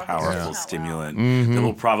powerful stimulant that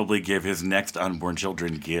will probably give his next unborn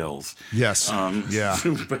children gills. Yes.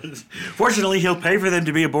 But fortunately, he'll pay for them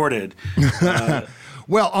to be aborted.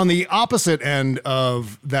 Well, on the opposite end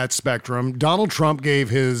of that spectrum, Donald Trump gave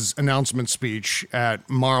his announcement speech at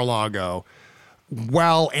Mar-a-Lago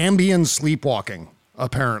while Ambien sleepwalking,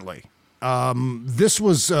 apparently. This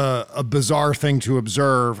was a bizarre thing to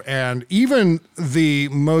observe, and even the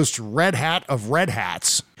most red hat of red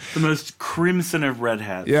hats, the most crimson of red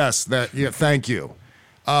hats. Yes, thank you.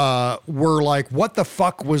 Were like, what the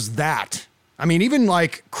fuck was that? I mean, even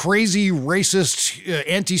like crazy racist,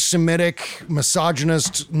 anti-Semitic,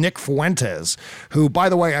 misogynist Nick Fuentes, who, by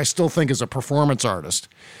the way, I still think is a performance artist.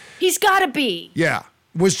 He's got to be. Yeah,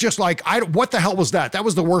 was just like, what the hell was that? That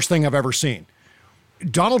was the worst thing I've ever seen.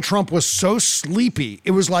 Donald Trump was so sleepy,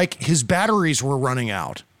 it was like his batteries were running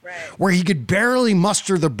out, where he could barely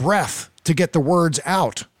muster the breath to get the words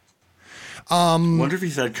out. Wonder if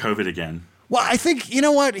he's had COVID again. Well, I think, you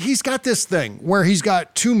know what? He's got this thing where he's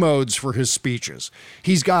got two modes for his speeches.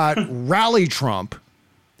 He's got rally Trump,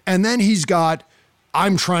 and then he's got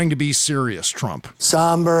I'm trying to be serious Trump.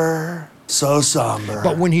 Somber, so somber.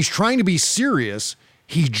 But when he's trying to be serious,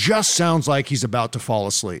 he just sounds like he's about to fall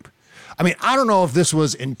asleep. I mean, I don't know if this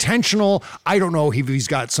was intentional. I don't know if he's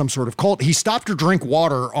got some sort of cult. He stopped to drink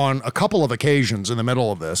water on a couple of occasions in the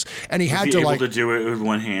middle of this, and he had to able to do it with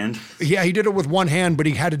one hand. Yeah, he did it with one hand, but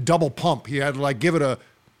he had to double pump. He had to like give it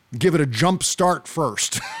a jump start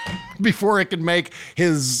first before it could make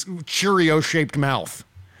his Cheerio-shaped mouth.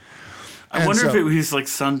 I wonder if it was like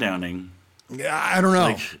sundowning. I don't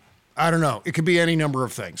know. I don't know. It could be any number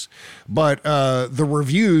of things. But the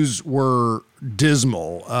reviews were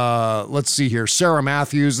dismal. Let's see here. Sarah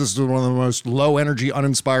Matthews, this is one of the most low-energy,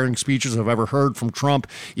 uninspiring speeches I've ever heard from Trump.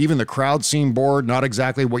 Even the crowd seemed bored, not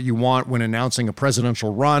exactly what you want when announcing a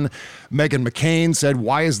presidential run. Meghan McCain said,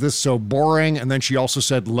 why is this so boring? And then she also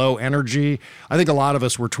said low energy. I think a lot of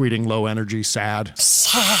us were tweeting low energy, sad.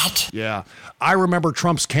 Sad. Yeah. I remember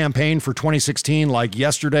Trump's campaign for 2016 like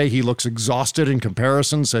yesterday. He looks exhausted in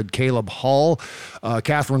comparison, said Caleb Hull.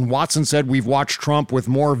 Catherine Watson said, we've watched Trump with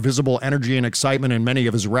more visible energy and excitement in many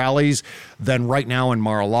of his rallies than right now in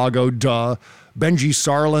Mar-a-Lago. Duh. Benji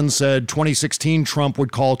Sarlin said 2016 Trump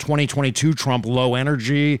would call 2022 Trump low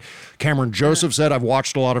energy. Cameron Joseph said, I've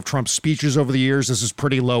watched a lot of Trump's speeches over the years. This is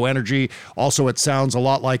pretty low energy. Also, it sounds a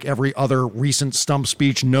lot like every other recent stump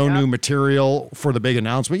speech. No new material for the big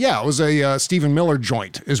announcement. Yeah, it was a Stephen Miller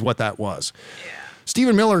joint is what that was. Yeah.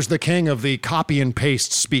 Stephen Miller's the king of the copy and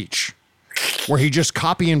paste speech, where he just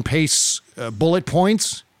copy and pastes bullet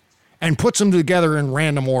points and puts them together in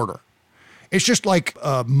random order. It's just like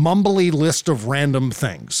a mumbly list of random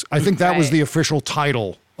things. I think that was the official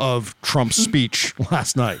title of Trump's speech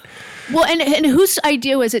last night. Well, and whose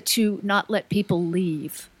idea was it to not let people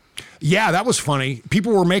leave? Yeah, that was funny.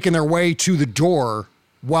 People were making their way to the door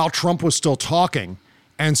while Trump was still talking,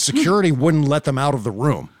 and security wouldn't let them out of the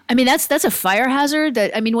room. I mean, that's a fire hazard.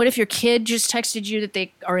 What if your kid just texted you that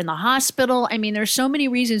they are in the hospital? I mean, there's so many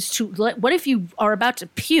reasons to what if you are about to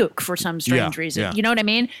puke for some strange reason? Yeah. You know what I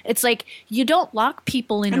mean? It's like you don't lock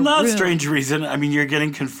people in a room. Not a strange reason. I mean, you're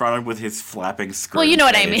getting confronted with his flapping skirt. Well, you know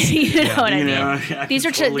what I mean. You know what I mean. These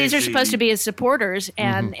are supposed to be his supporters,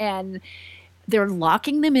 and they're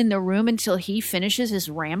locking them in the room until he finishes his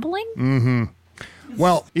rambling. Mm-hmm.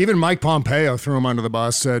 Well, even Mike Pompeo threw him under the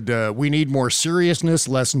bus, said, we need more seriousness,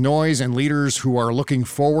 less noise, and leaders who are looking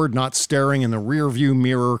forward, not staring in the rearview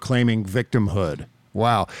mirror claiming victimhood.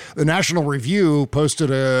 Wow. The National Review posted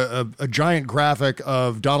a giant graphic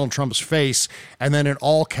of Donald Trump's face, and then in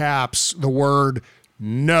all caps, the word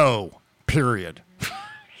no, period.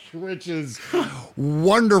 Which is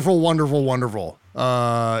wonderful, wonderful, wonderful.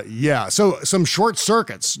 Yeah, so some short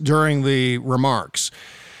circuits during the remarks.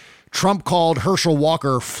 Trump called Herschel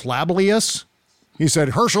Walker flablious. He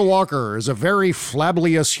said Herschel Walker is a very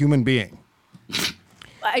flablious human being.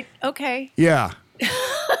 Okay. Yeah.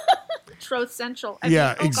 Truth Central.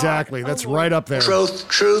 Exactly. That's right up there.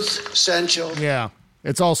 Truth Central. Yeah.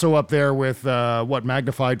 It's also up there with,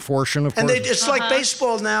 magnified fortune, of course. And it's like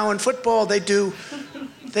baseball now and football. They do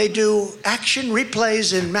action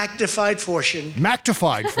replays in magnified fortune.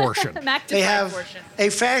 Magnified fortune. They have a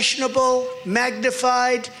fashionable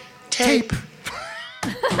magnified tape.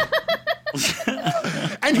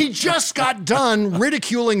 And he just got done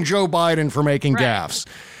ridiculing Joe Biden for making gaffes.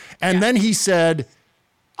 And then he said,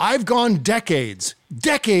 I've gone decades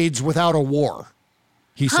without a war.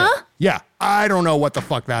 He said, yeah, I don't know what the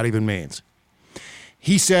fuck that even means.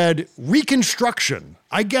 He said, Reconstruction.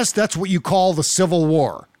 I guess that's what you call the Civil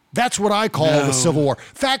War. That's what I call the Civil War.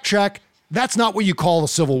 Fact check. That's not what you call the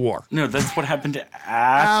Civil War. No, that's what happened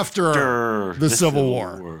after the Civil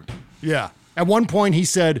War. Yeah. At one point, he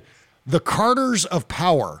said, the Carters of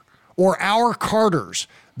power, or our Carters,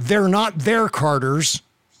 they're not their Carters.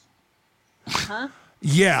 Huh?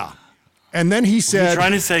 Yeah. And then he said... You're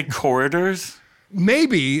trying to say corridors?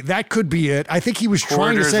 maybe that could be it. I think he was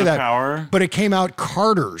trying to say that, power. But it came out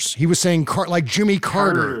Carters. He was saying like Jimmy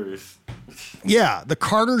Carter. Carters. Yeah, the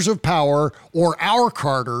Carters of power, or our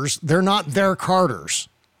Carters. They're not their Carters.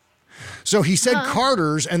 So he said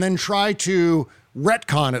Carters and then tried to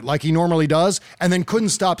retcon it like he normally does, and then couldn't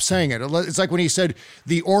stop saying it. It's like when he said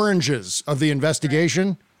the oranges of the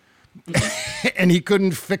investigation, and he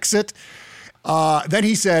couldn't fix it. Then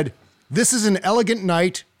he said, "This is an elegant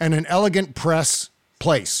night and an elegant press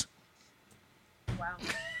place." Wow.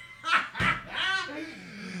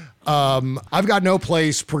 I've got no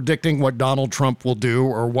place predicting what Donald Trump will do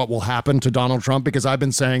or what will happen to Donald Trump, because I've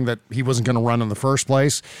been saying that he wasn't going to run in the first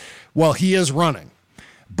place. Well, he is running.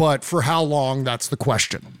 But for how long, that's the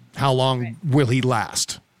question. How long will he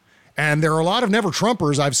last? And there are a lot of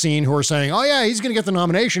never-Trumpers I've seen who are saying, oh, yeah, he's going to get the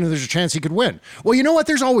nomination and there's a chance he could win. Well, you know what?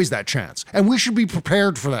 There's always that chance. And we should be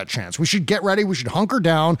prepared for that chance. We should get ready. We should hunker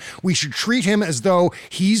down. We should treat him as though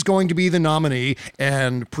he's going to be the nominee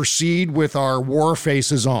and proceed with our war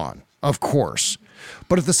faces on, of course.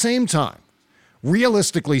 But at the same time,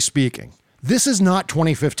 realistically speaking, this is not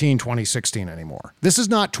 2015, 2016 anymore. This is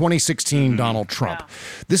not 2016 Donald Trump.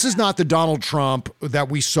 This is not the Donald Trump that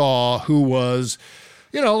we saw who was,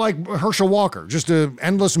 like Herschel Walker, just an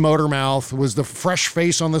endless motor mouth, was the fresh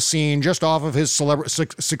face on the scene just off of his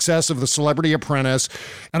success of The Celebrity Apprentice.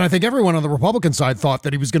 And I think everyone on the Republican side thought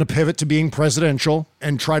that he was going to pivot to being presidential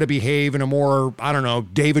and try to behave in a more,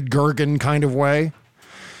 David Gergen kind of way.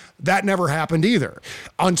 That never happened either.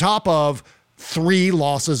 On top of 3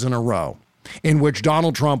 losses in a row, in which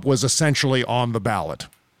Donald Trump was essentially on the ballot.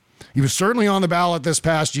 He was certainly on the ballot this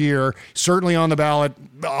past year, certainly on the ballot,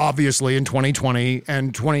 obviously, in 2020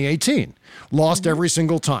 and 2018. Lost every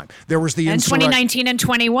single time. There was the and 2019 and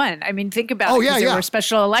 21. I mean, think about it. Yeah, there were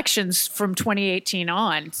special elections from 2018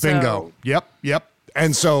 on. So. Bingo. Yep.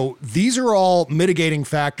 And so these are all mitigating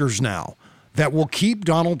factors now that will keep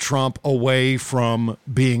Donald Trump away from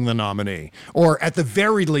being the nominee, or at the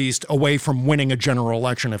very least away from winning a general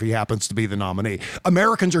election if he happens to be the nominee.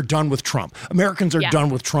 Americans are done with Trump. Americans are done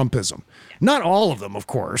with Trumpism. Not all of them, of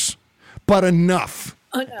course, but enough.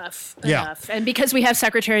 Enough. And because we have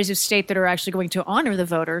secretaries of state that are actually going to honor the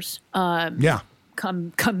voters,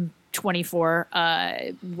 come 24,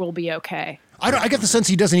 we'll be okay. I get the sense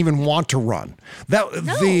he doesn't even want to run.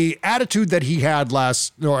 The attitude that he had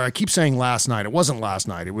I keep saying last night. It wasn't last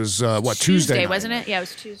night. It was, Tuesday night. Wasn't it? Yeah, it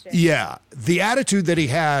was Tuesday. Yeah. The attitude that he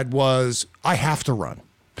had was, I have to run.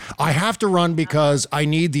 I have to run because I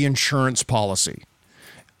need the insurance policy.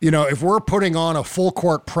 If we're putting on a full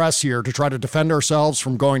court press here to try to defend ourselves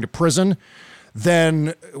from going to prison,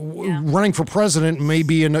 then running for president may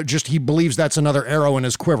be he believes that's another arrow in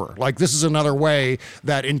his quiver. Like, this is another way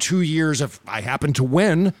that in 2 years, if I happen to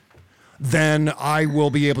win, then I will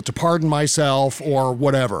be able to pardon myself or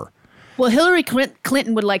whatever. Well, Hillary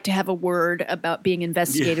Clinton would like to have a word about being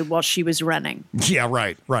investigated while she was running. Yeah,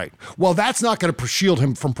 right. Well, that's not going to shield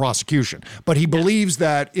him from prosecution. But he believes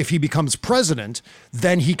that if he becomes president,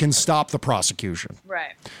 then he can stop the prosecution.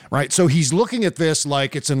 Right. So he's looking at this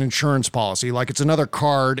like it's an insurance policy, like it's another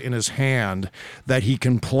card in his hand that he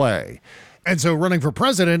can play. And so running for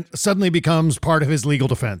president suddenly becomes part of his legal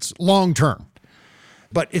defense, long term.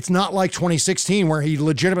 But it's not like 2016 where he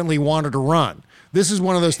legitimately wanted to run. This is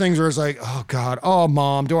one of those things where it's like, oh, God, oh,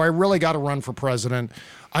 Mom, do I really got to run for president?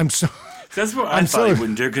 That's what I thought he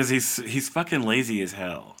wouldn't do, because he's fucking lazy as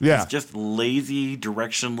hell. Yeah. He's just lazy,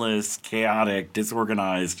 directionless, chaotic,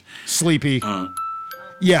 disorganized. Sleepy.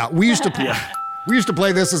 Yeah, we used to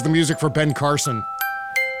play this as the music for Ben Carson.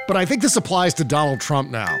 But I think this applies to Donald Trump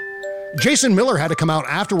now. Jason Miller had to come out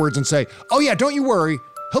afterwards and say, oh, yeah, don't you worry.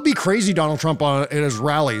 He'll be crazy, Donald Trump, at his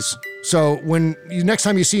rallies. So next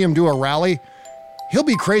time you see him do a rally, he'll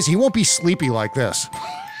be crazy. He won't be sleepy like this.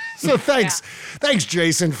 So thanks,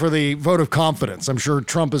 Jason, for the vote of confidence. I'm sure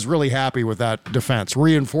Trump is really happy with that defense,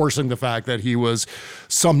 reinforcing the fact that he was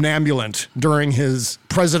somnambulant during his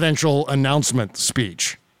presidential announcement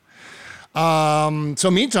speech. So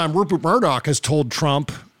meantime, Rupert Murdoch has told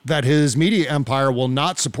Trump that his media empire will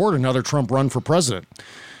not support another Trump run for president.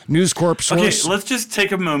 News Corp source. Okay, let's just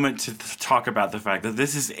take a moment to talk about the fact that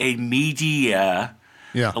this is a media,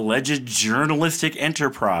 alleged journalistic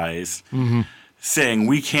enterprise saying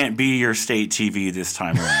we can't be your state TV this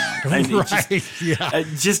time around.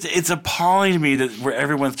 It's appalling to me that where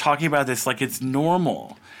everyone's talking about this like it's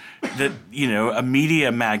normal. That, a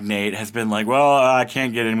media magnate has been like, well, I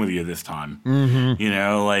can't get in with you this time. And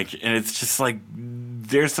it's just like,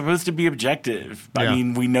 they're supposed to be objective. I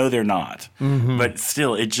mean, we know they're not. But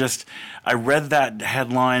still, I read that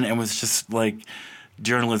headline and was just like,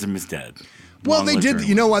 journalism is dead. Well, they did.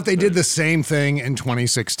 You know what? They did the same thing in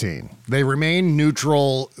 2016. They remained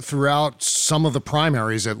neutral throughout some of the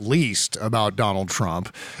primaries, at least, about Donald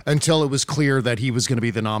Trump, until it was clear that he was going to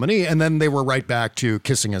be the nominee. And then they were right back to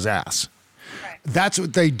kissing his ass. That's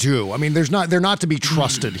what they do. I mean, they're not to be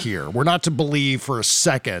trusted here. We're not to believe for a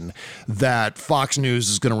second that Fox News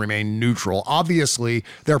is going to remain neutral. Obviously,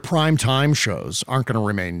 their prime time shows aren't going to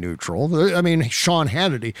remain neutral. I mean, Sean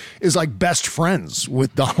Hannity is like best friends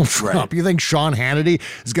with Donald Trump. Right. You think Sean Hannity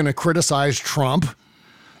is going to criticize Trump?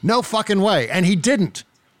 No fucking way. And he didn't.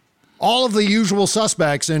 All of the usual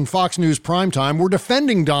suspects in Fox News primetime were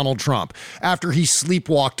defending Donald Trump after he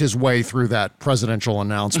sleepwalked his way through that presidential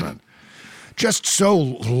announcement. Just so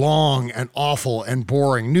long and awful and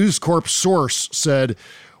boring. News Corp's source said,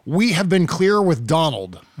 "We have been clear with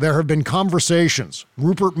Donald. There have been conversations.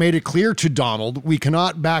 Rupert made it clear to Donald we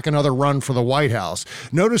cannot back another run for the White House."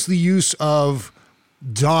 Notice the use of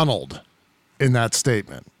Donald in that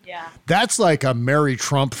statement. Yeah. That's like a Mary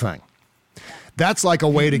Trump thing. That's like a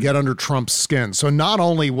way to get under Trump's skin. So not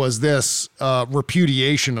only was this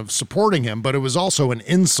repudiation of supporting him, but it was also an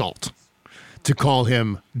insult to call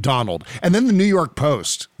him Donald. And then the New York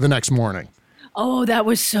Post the next morning. Oh, that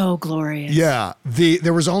was so glorious. Yeah.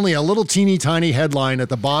 There was only a little teeny tiny headline at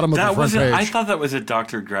the bottom of the front page. I thought that was a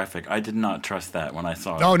doctored graphic. I did not trust that when I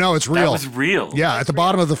saw it. Oh, no, it's real. That was real. Yeah, at the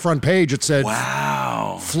bottom of the front page it said,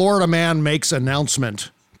 "Wow. Florida man makes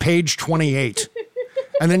announcement, page 28.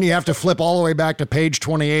 And then you have to flip all the way back to page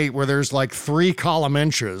 28 where there's like 3 column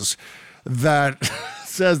inches that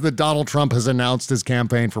says that Donald Trump has announced his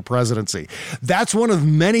campaign for presidency. That's one of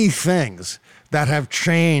many things that have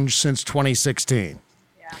changed since 2016.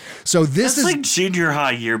 Yeah. So this is like junior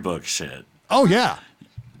high yearbook shit. Oh, yeah.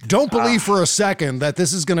 Don't believe for a second that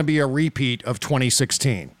this is going to be a repeat of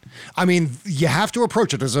 2016. I mean, you have to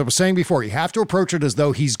approach it, as I was saying before, you have to approach it as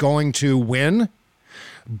though he's going to win,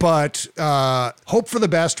 but hope for the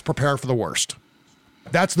best, prepare for the worst.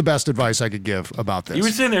 That's the best advice I could give about this. You were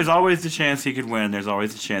saying there's always the chance he could win. There's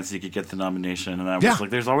always the chance he could get the nomination. And I was like,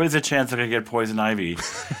 there's always a chance I could get Poison Ivy.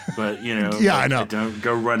 But, you know, I know. Don't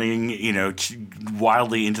go running, you know,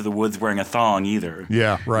 wildly into the woods wearing a thong either.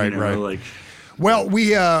 Yeah, right, right. Well,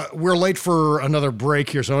 we're late for another break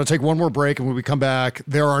here, so I'm going to take one more break, and when we come back,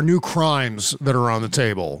 there are new crimes that are on the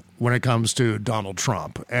table when it comes to Donald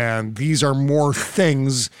Trump. And these are more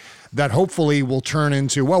things that hopefully will turn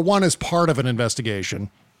into, well, one is part of an investigation.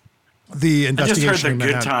 The investigation. I just heard the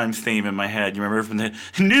Good Times theme in my head. You remember from the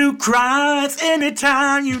new crimes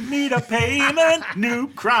anytime you need a payment, new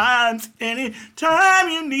crimes anytime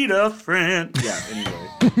you need a friend. Yeah,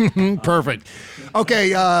 anyway. Perfect.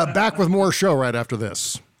 Okay, back with more show right after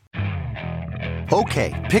this.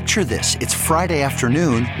 Okay, picture this. It's Friday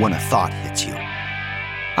afternoon when a thought hits you.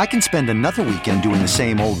 I can spend another weekend doing the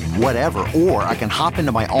same old whatever, or I can hop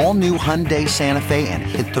into my all-new Hyundai Santa Fe and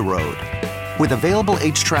hit the road. With available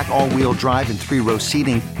H-Track all-wheel drive and 3-row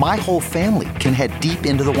seating, my whole family can head deep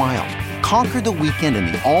into the wild. Conquer the weekend in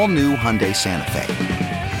the all-new Hyundai Santa Fe.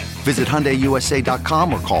 Visit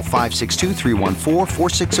HyundaiUSA.com or call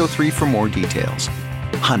 562-314-4603 for more details.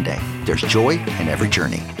 Hyundai, there's joy in every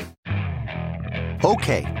journey.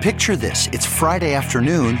 Okay, picture this. It's Friday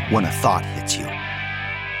afternoon when a thought hits you.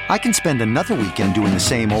 I can spend another weekend doing the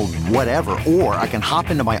same old whatever, or I can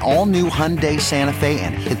hop into my all-new Hyundai Santa Fe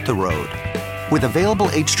and hit the road. With available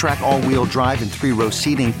H-Track all-wheel drive and 3-row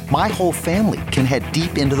seating, my whole family can head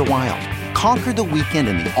deep into the wild. Conquer the weekend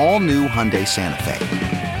in the all-new Hyundai Santa Fe.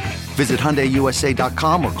 Visit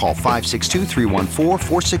HyundaiUSA.com or call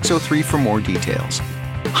 562-314-4603 for more details.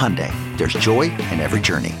 Hyundai, there's joy in every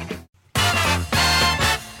journey.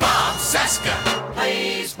 Bob Cesca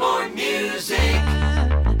plays more music.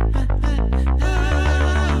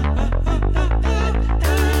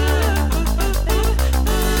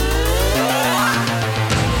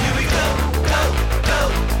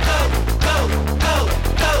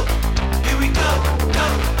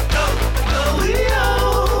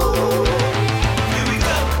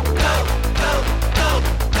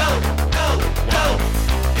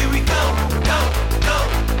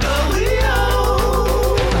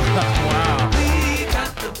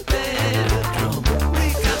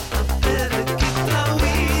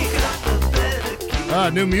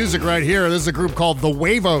 New music right here. This is a group called The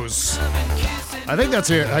Wavos. I think that's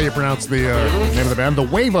how you pronounce the name of the band. The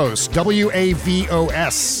Wavos.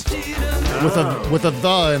 W-A-V-O-S. With a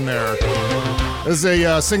the in there. This is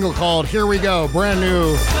a single called Here We Go. Brand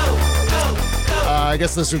new. I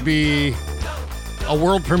guess this would be a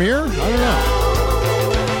world premiere? I don't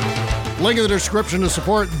know. Link in the description to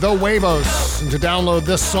support The Wavos and to download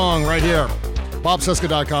this song right here.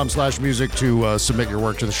 BobCesca.com/music to submit your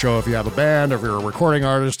work to the show if you have a band or if you're a recording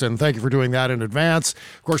artist, and thank you for doing that in advance.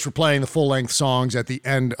 Of course, we're playing the full-length songs at the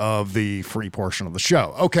end of the free portion of the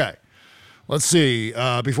show. Okay, let's see.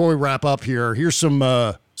 Before we wrap up here, here's some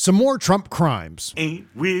more Trump crimes. Ain't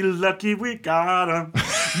we lucky we got a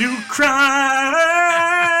new crime?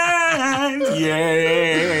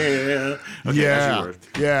 Yeah. Okay,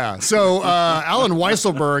 yeah. So Alan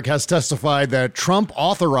Weisselberg has testified that Trump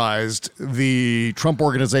authorized the Trump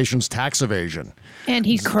Organization's tax evasion. And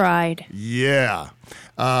he cried. Yeah.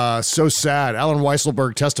 So sad. Alan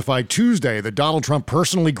Weisselberg testified Tuesday that Donald Trump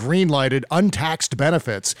personally greenlighted untaxed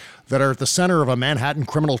benefits that are at the center of a Manhattan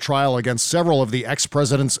criminal trial against several of the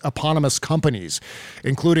ex-president's eponymous companies,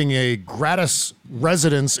 including a gratis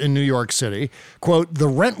residence in New York City. Quote, the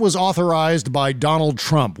rent was authorized by Donald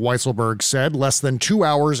Trump, Weisselberg said, less than 2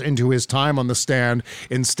 hours into his time on the stand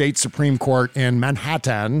in state Supreme Court in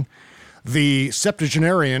Manhattan. The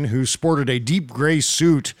septuagenarian, who sported a deep gray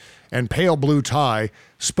suit and pale blue tie,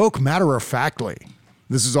 spoke matter-of-factly.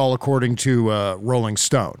 This is all according to Rolling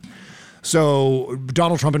Stone. So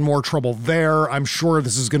Donald Trump in more trouble there. I'm sure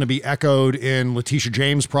this is going to be echoed in Letitia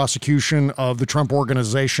James' prosecution of the Trump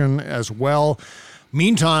Organization as well.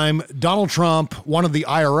 Meantime, Donald Trump wanted the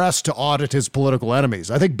IRS to audit his political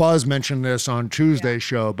enemies. I think Buzz mentioned this on Tuesday's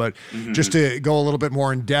show, but just to go a little bit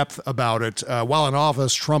more in depth about it, while in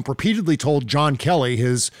office, Trump repeatedly told John Kelly,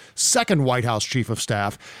 his second White House chief of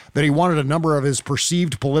staff, that he wanted a number of his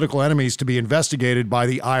perceived political enemies to be investigated by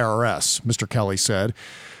the IRS, Mr. Kelly said.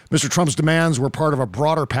 Mr. Trump's demands were part of a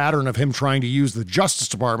broader pattern of him trying to use the Justice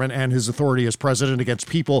Department and his authority as president against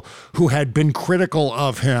people who had been critical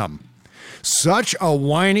of him. Such a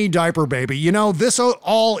whiny diaper baby. You know, this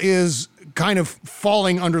all is kind of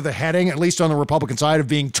falling under the heading, at least on the Republican side, of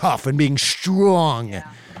being tough and being strong,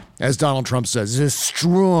 as Donald Trump says. This is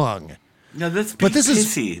strong. No, that's being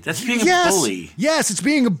pissy. That's being a bully. Yes, it's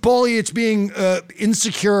being a bully. It's being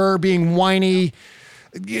insecure, being whiny.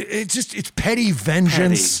 It's petty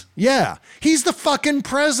vengeance. Petty. Yeah. He's the fucking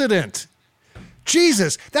president.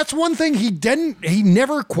 Jesus. That's one thing he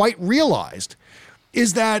never quite realized.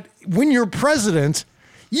 Is that when you're president,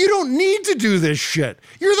 you don't need to do this shit.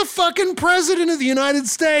 You're the fucking president of the United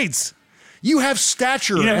States. You have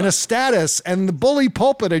stature and a status and the bully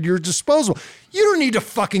pulpit at your disposal. You don't need to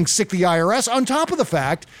fucking sick the IRS, on top of the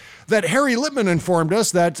fact that Harry Litman informed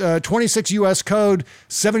us that 26 U.S. Code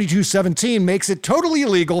 7217 makes it totally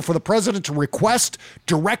illegal for the president to request,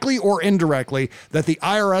 directly or indirectly, that the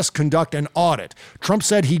IRS conduct an audit. Trump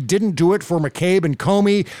said he didn't do it for McCabe and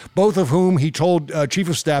Comey, both of whom he told Chief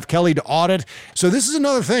of Staff Kelly to audit. So this is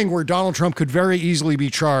another thing where Donald Trump could very easily be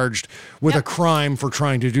charged with a crime for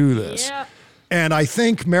trying to do this. Yep. And I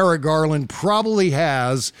think Merrick Garland probably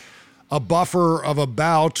has a buffer of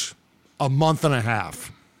about a month and a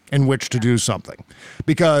half in which to do something,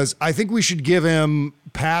 because I think we should give him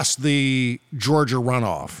past the Georgia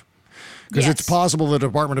runoff, because it's possible the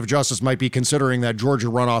Department of Justice might be considering that Georgia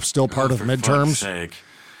runoff still part of midterms. Sake.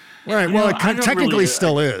 Right. Well, it technically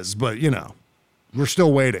still is, but we're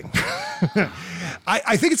still waiting.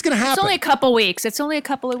 I think it's going to happen. It's only a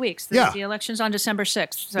couple weeks. The election's on December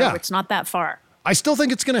 6th, so it's not that far. I still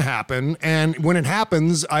think it's going to happen, and when it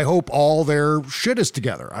happens, I hope all their shit is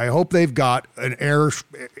together. I hope they've got an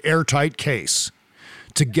airtight case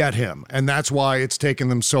to get him, and that's why it's taken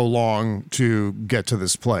them so long to get to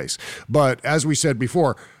this place. But as we said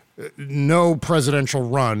before, no presidential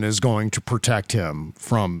run is going to protect him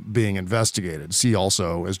from being investigated. See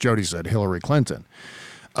also, as Jody said, Hillary Clinton.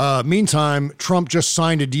 Meantime, Trump just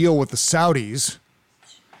signed a deal with the Saudis,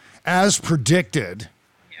 as predicted.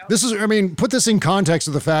 This is, put this in context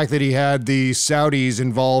of the fact that he had the Saudis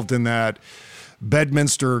involved in that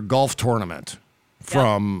Bedminster golf tournament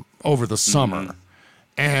from over the summer.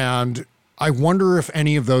 And I wonder if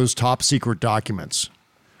any of those top secret documents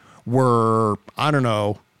were,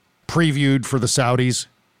 previewed for the Saudis.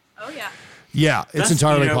 Oh, yeah. Yeah, it's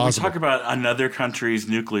entirely possible. We talk about another country's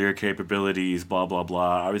nuclear capabilities, blah, blah,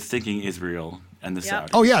 blah. I was thinking Israel and the Saudis.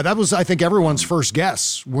 Oh, yeah, that was, I think, everyone's first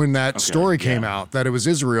guess when that story came out, that it was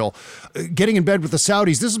Israel. Getting in bed with the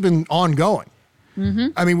Saudis, this has been ongoing.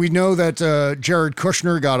 Mm-hmm. We know that Jared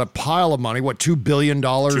Kushner got a pile of money, $2 billion?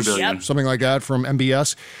 $2 billion. Something like that from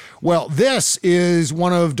MBS. Well, this is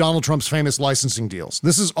one of Donald Trump's famous licensing deals.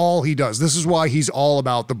 This is all he does. This is why he's all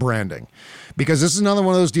about the branding. Because this is another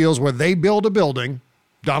one of those deals where they build a building,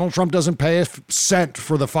 Donald Trump doesn't pay a cent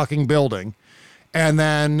for the fucking building, and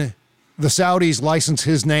then the Saudis license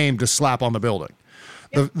his name to slap on the building.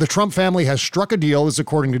 The Trump family has struck a deal, this is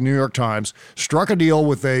according to New York Times, struck a deal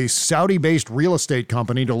with a Saudi-based real estate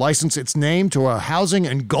company to license its name to a housing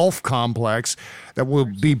and golf complex that will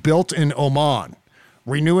be built in Oman,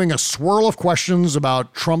 renewing a swirl of questions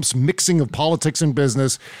about Trump's mixing of politics and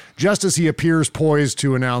business just as he appears poised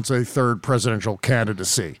to announce a third presidential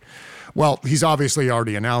candidacy. Well, he's obviously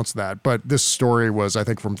already announced that, but this story was, I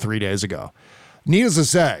think, from 3 days ago. Needless to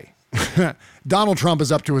say, Donald Trump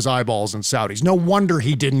is up to his eyeballs in Saudis. No wonder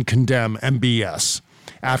he didn't condemn MBS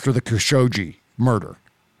after the Khashoggi murder.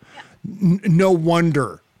 No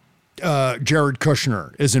wonder Jared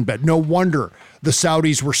Kushner is in bed. No wonder the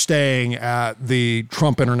Saudis were staying at the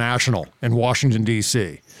Trump International in Washington,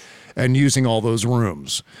 D.C. and using all those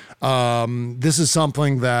rooms. This is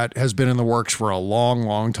something that has been in the works for a long,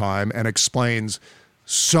 long time and explains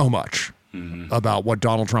so much about what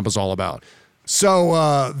Donald Trump is all about.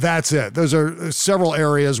 So that's it. Those are several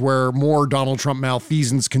areas where more Donald Trump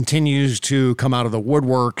malfeasance continues to come out of the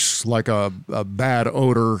woodworks like a bad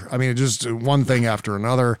odor. I mean, just one thing after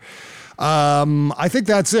another. I think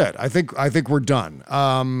that's it. I think we're done.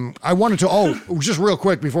 I wanted to, just real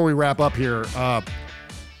quick before we wrap up here,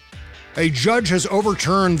 a judge has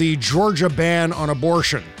overturned the Georgia ban on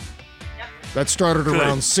abortion. That started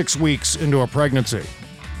around 6 weeks into a pregnancy.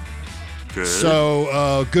 Good.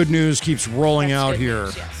 So good news keeps rolling out here.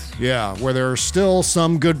 News, yes. Yeah, where there are still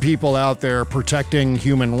some good people out there protecting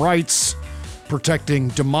human rights, protecting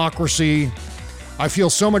democracy. I feel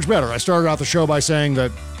so much better. I started out the show by saying that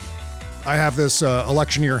I have this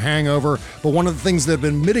election year hangover, but one of the things that have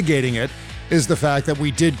been mitigating it is the fact that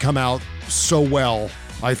we did come out so well,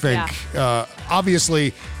 I think. Yeah.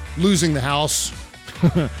 Obviously, losing the House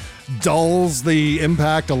dulls the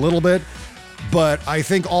impact a little bit. But I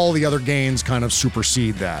think all the other gains kind of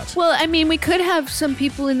supersede that. Well, I mean, we could have some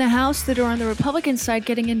people in the House that are on the Republican side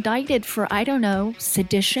getting indicted for, I don't know,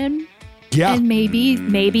 sedition. Yeah. And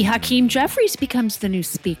maybe Hakeem Jeffries becomes the new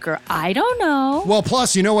speaker. I don't know. Well,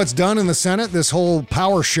 plus, you know what's done in the Senate? This whole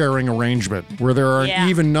power sharing arrangement where there are an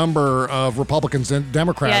even number of Republicans and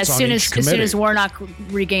Democrats on each committee. As soon as Warnock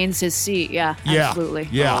regains his seat. Yeah, absolutely.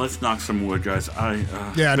 Yeah. Oh, let's knock some wood, guys.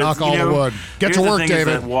 Knock all the wood. Get to work,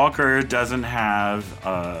 David. Is that Walker doesn't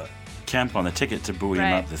have Kemp on the ticket to buoy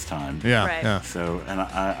him up this time. Yeah. Right. Yeah. So, and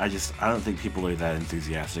I don't think people are that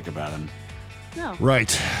enthusiastic about him. No.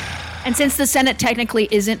 Right. And since the Senate technically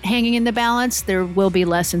isn't hanging in the balance, there will be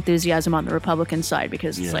less enthusiasm on the Republican side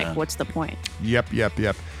because it's like, what's the point? Yep.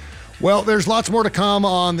 Well, there's lots more to come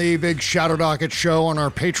on the big Shadow Docket show on our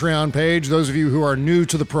Patreon page. Those of you who are new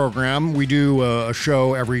to the program, we do a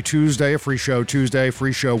show every Tuesday, a free show Tuesday,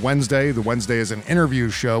 free show Wednesday. The Wednesday is an interview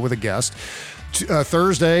show with a guest.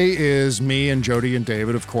 Thursday is me and Jody and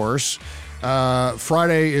David, of course.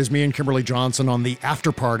 Friday is me and Kimberly Johnson on the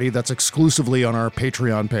after party. That's exclusively on our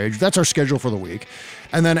Patreon page. That's our schedule for the week.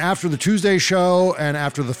 And then after the Tuesday show and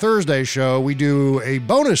after the Thursday show, we do a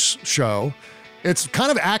bonus show. It's kind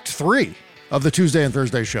of Act 3 of the Tuesday and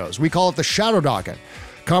Thursday shows. We call it the Shadow Docket.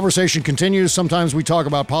 Conversation continues. Sometimes we talk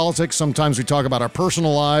about politics. Sometimes we talk about our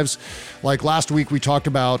personal lives. Like last week, we talked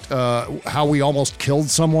about how we almost killed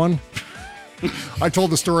someone. I told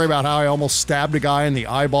the story about how I almost stabbed a guy in the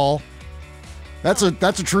eyeball. That's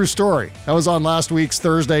a true story. That was on last week's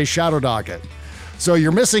Thursday Shadow Docket. So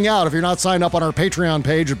you're missing out if you're not signed up on our Patreon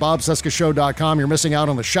page at bobcescashow.com. You're missing out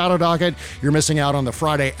on the Shadow Docket. You're missing out on the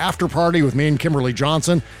Friday after party with me and Kimberly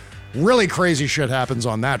Johnson. Really crazy shit happens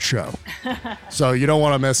on that show. So you don't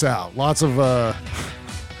want to miss out. Lots of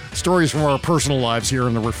stories from our personal lives here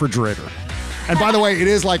in the refrigerator. And by the way, it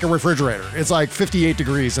is like a refrigerator. It's like 58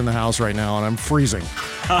 degrees in the house right now, and I'm freezing.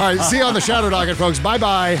 All right, see you on the Shadow Docket, folks.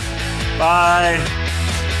 Bye-bye. Bye.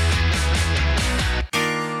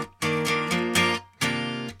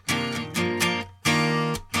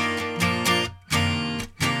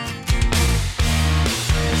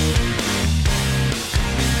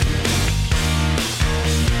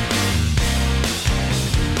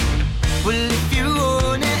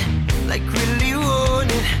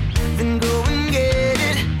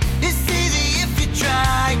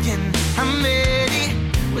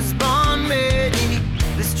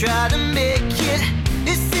 Try to make it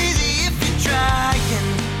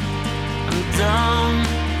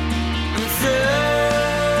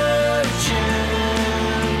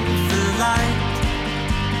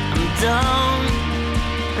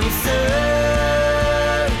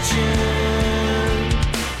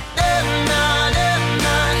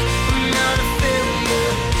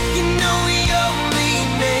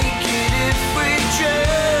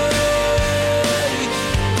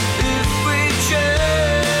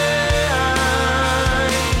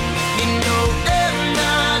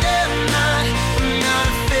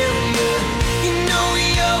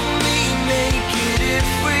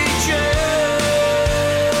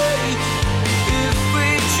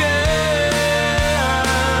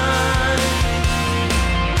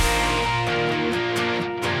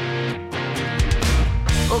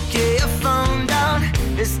okay, I found out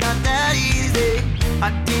it's not that easy.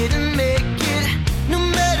 I didn't make it, no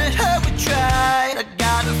matter how we tried. I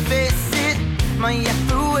gotta face it, my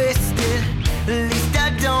years are wasted. At least I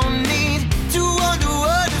don't need to wonder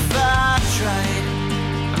what if I tried.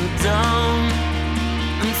 I'm done,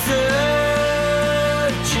 I'm searching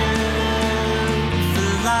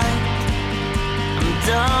for light. I'm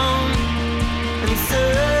done, I'm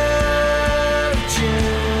searching.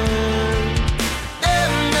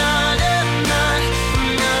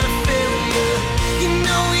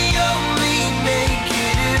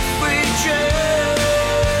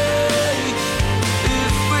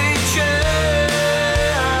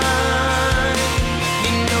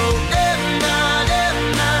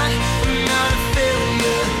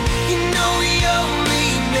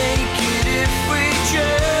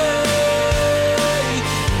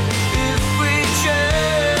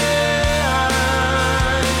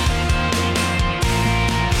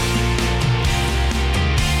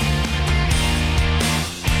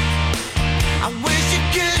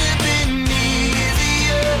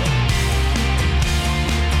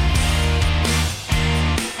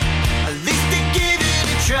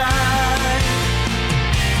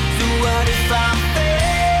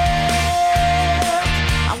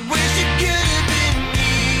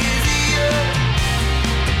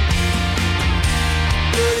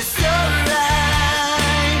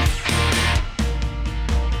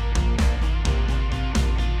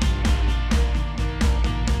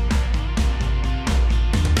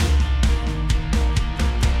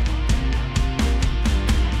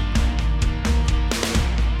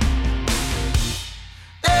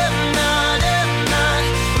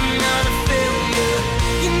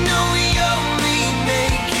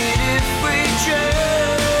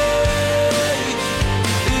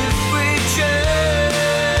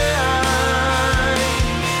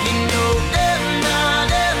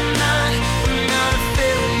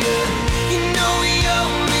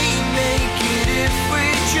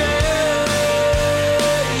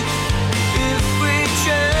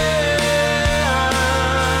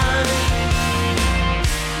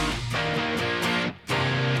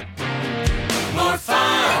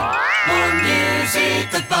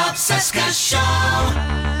 Bob Cesca Show.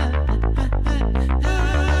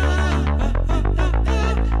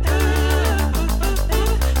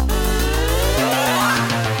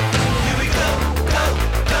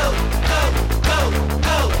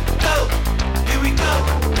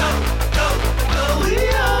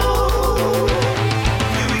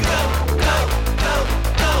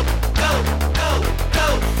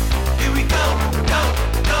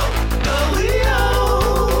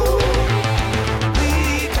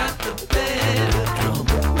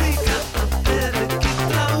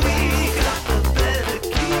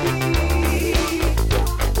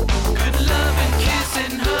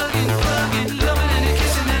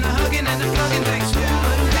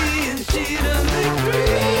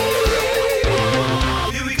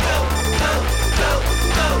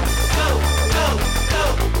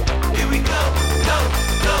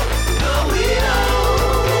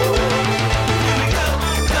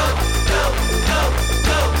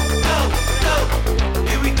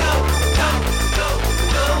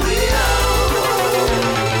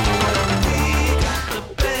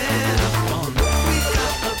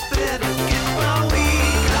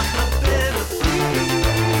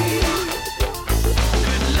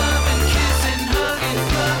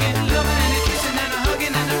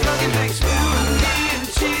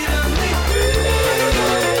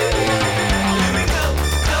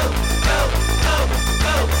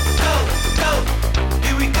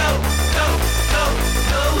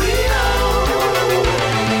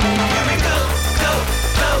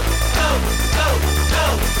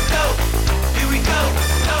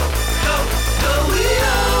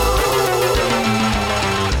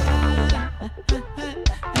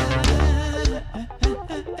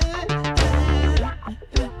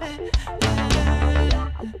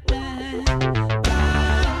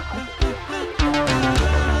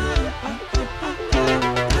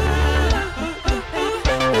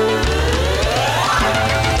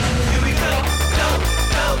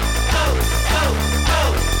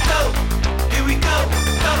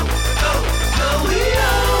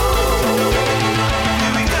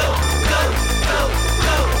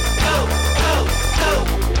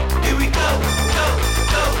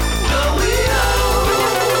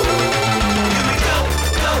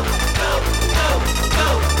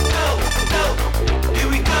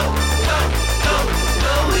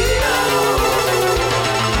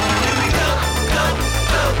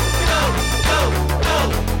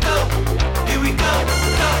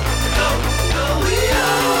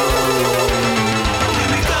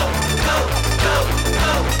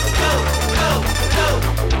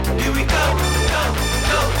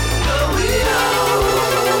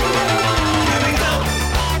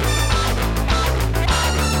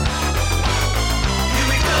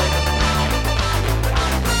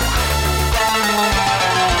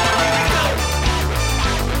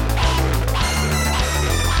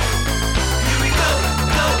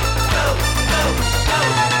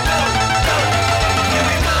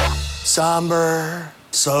 Somber,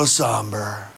 so somber.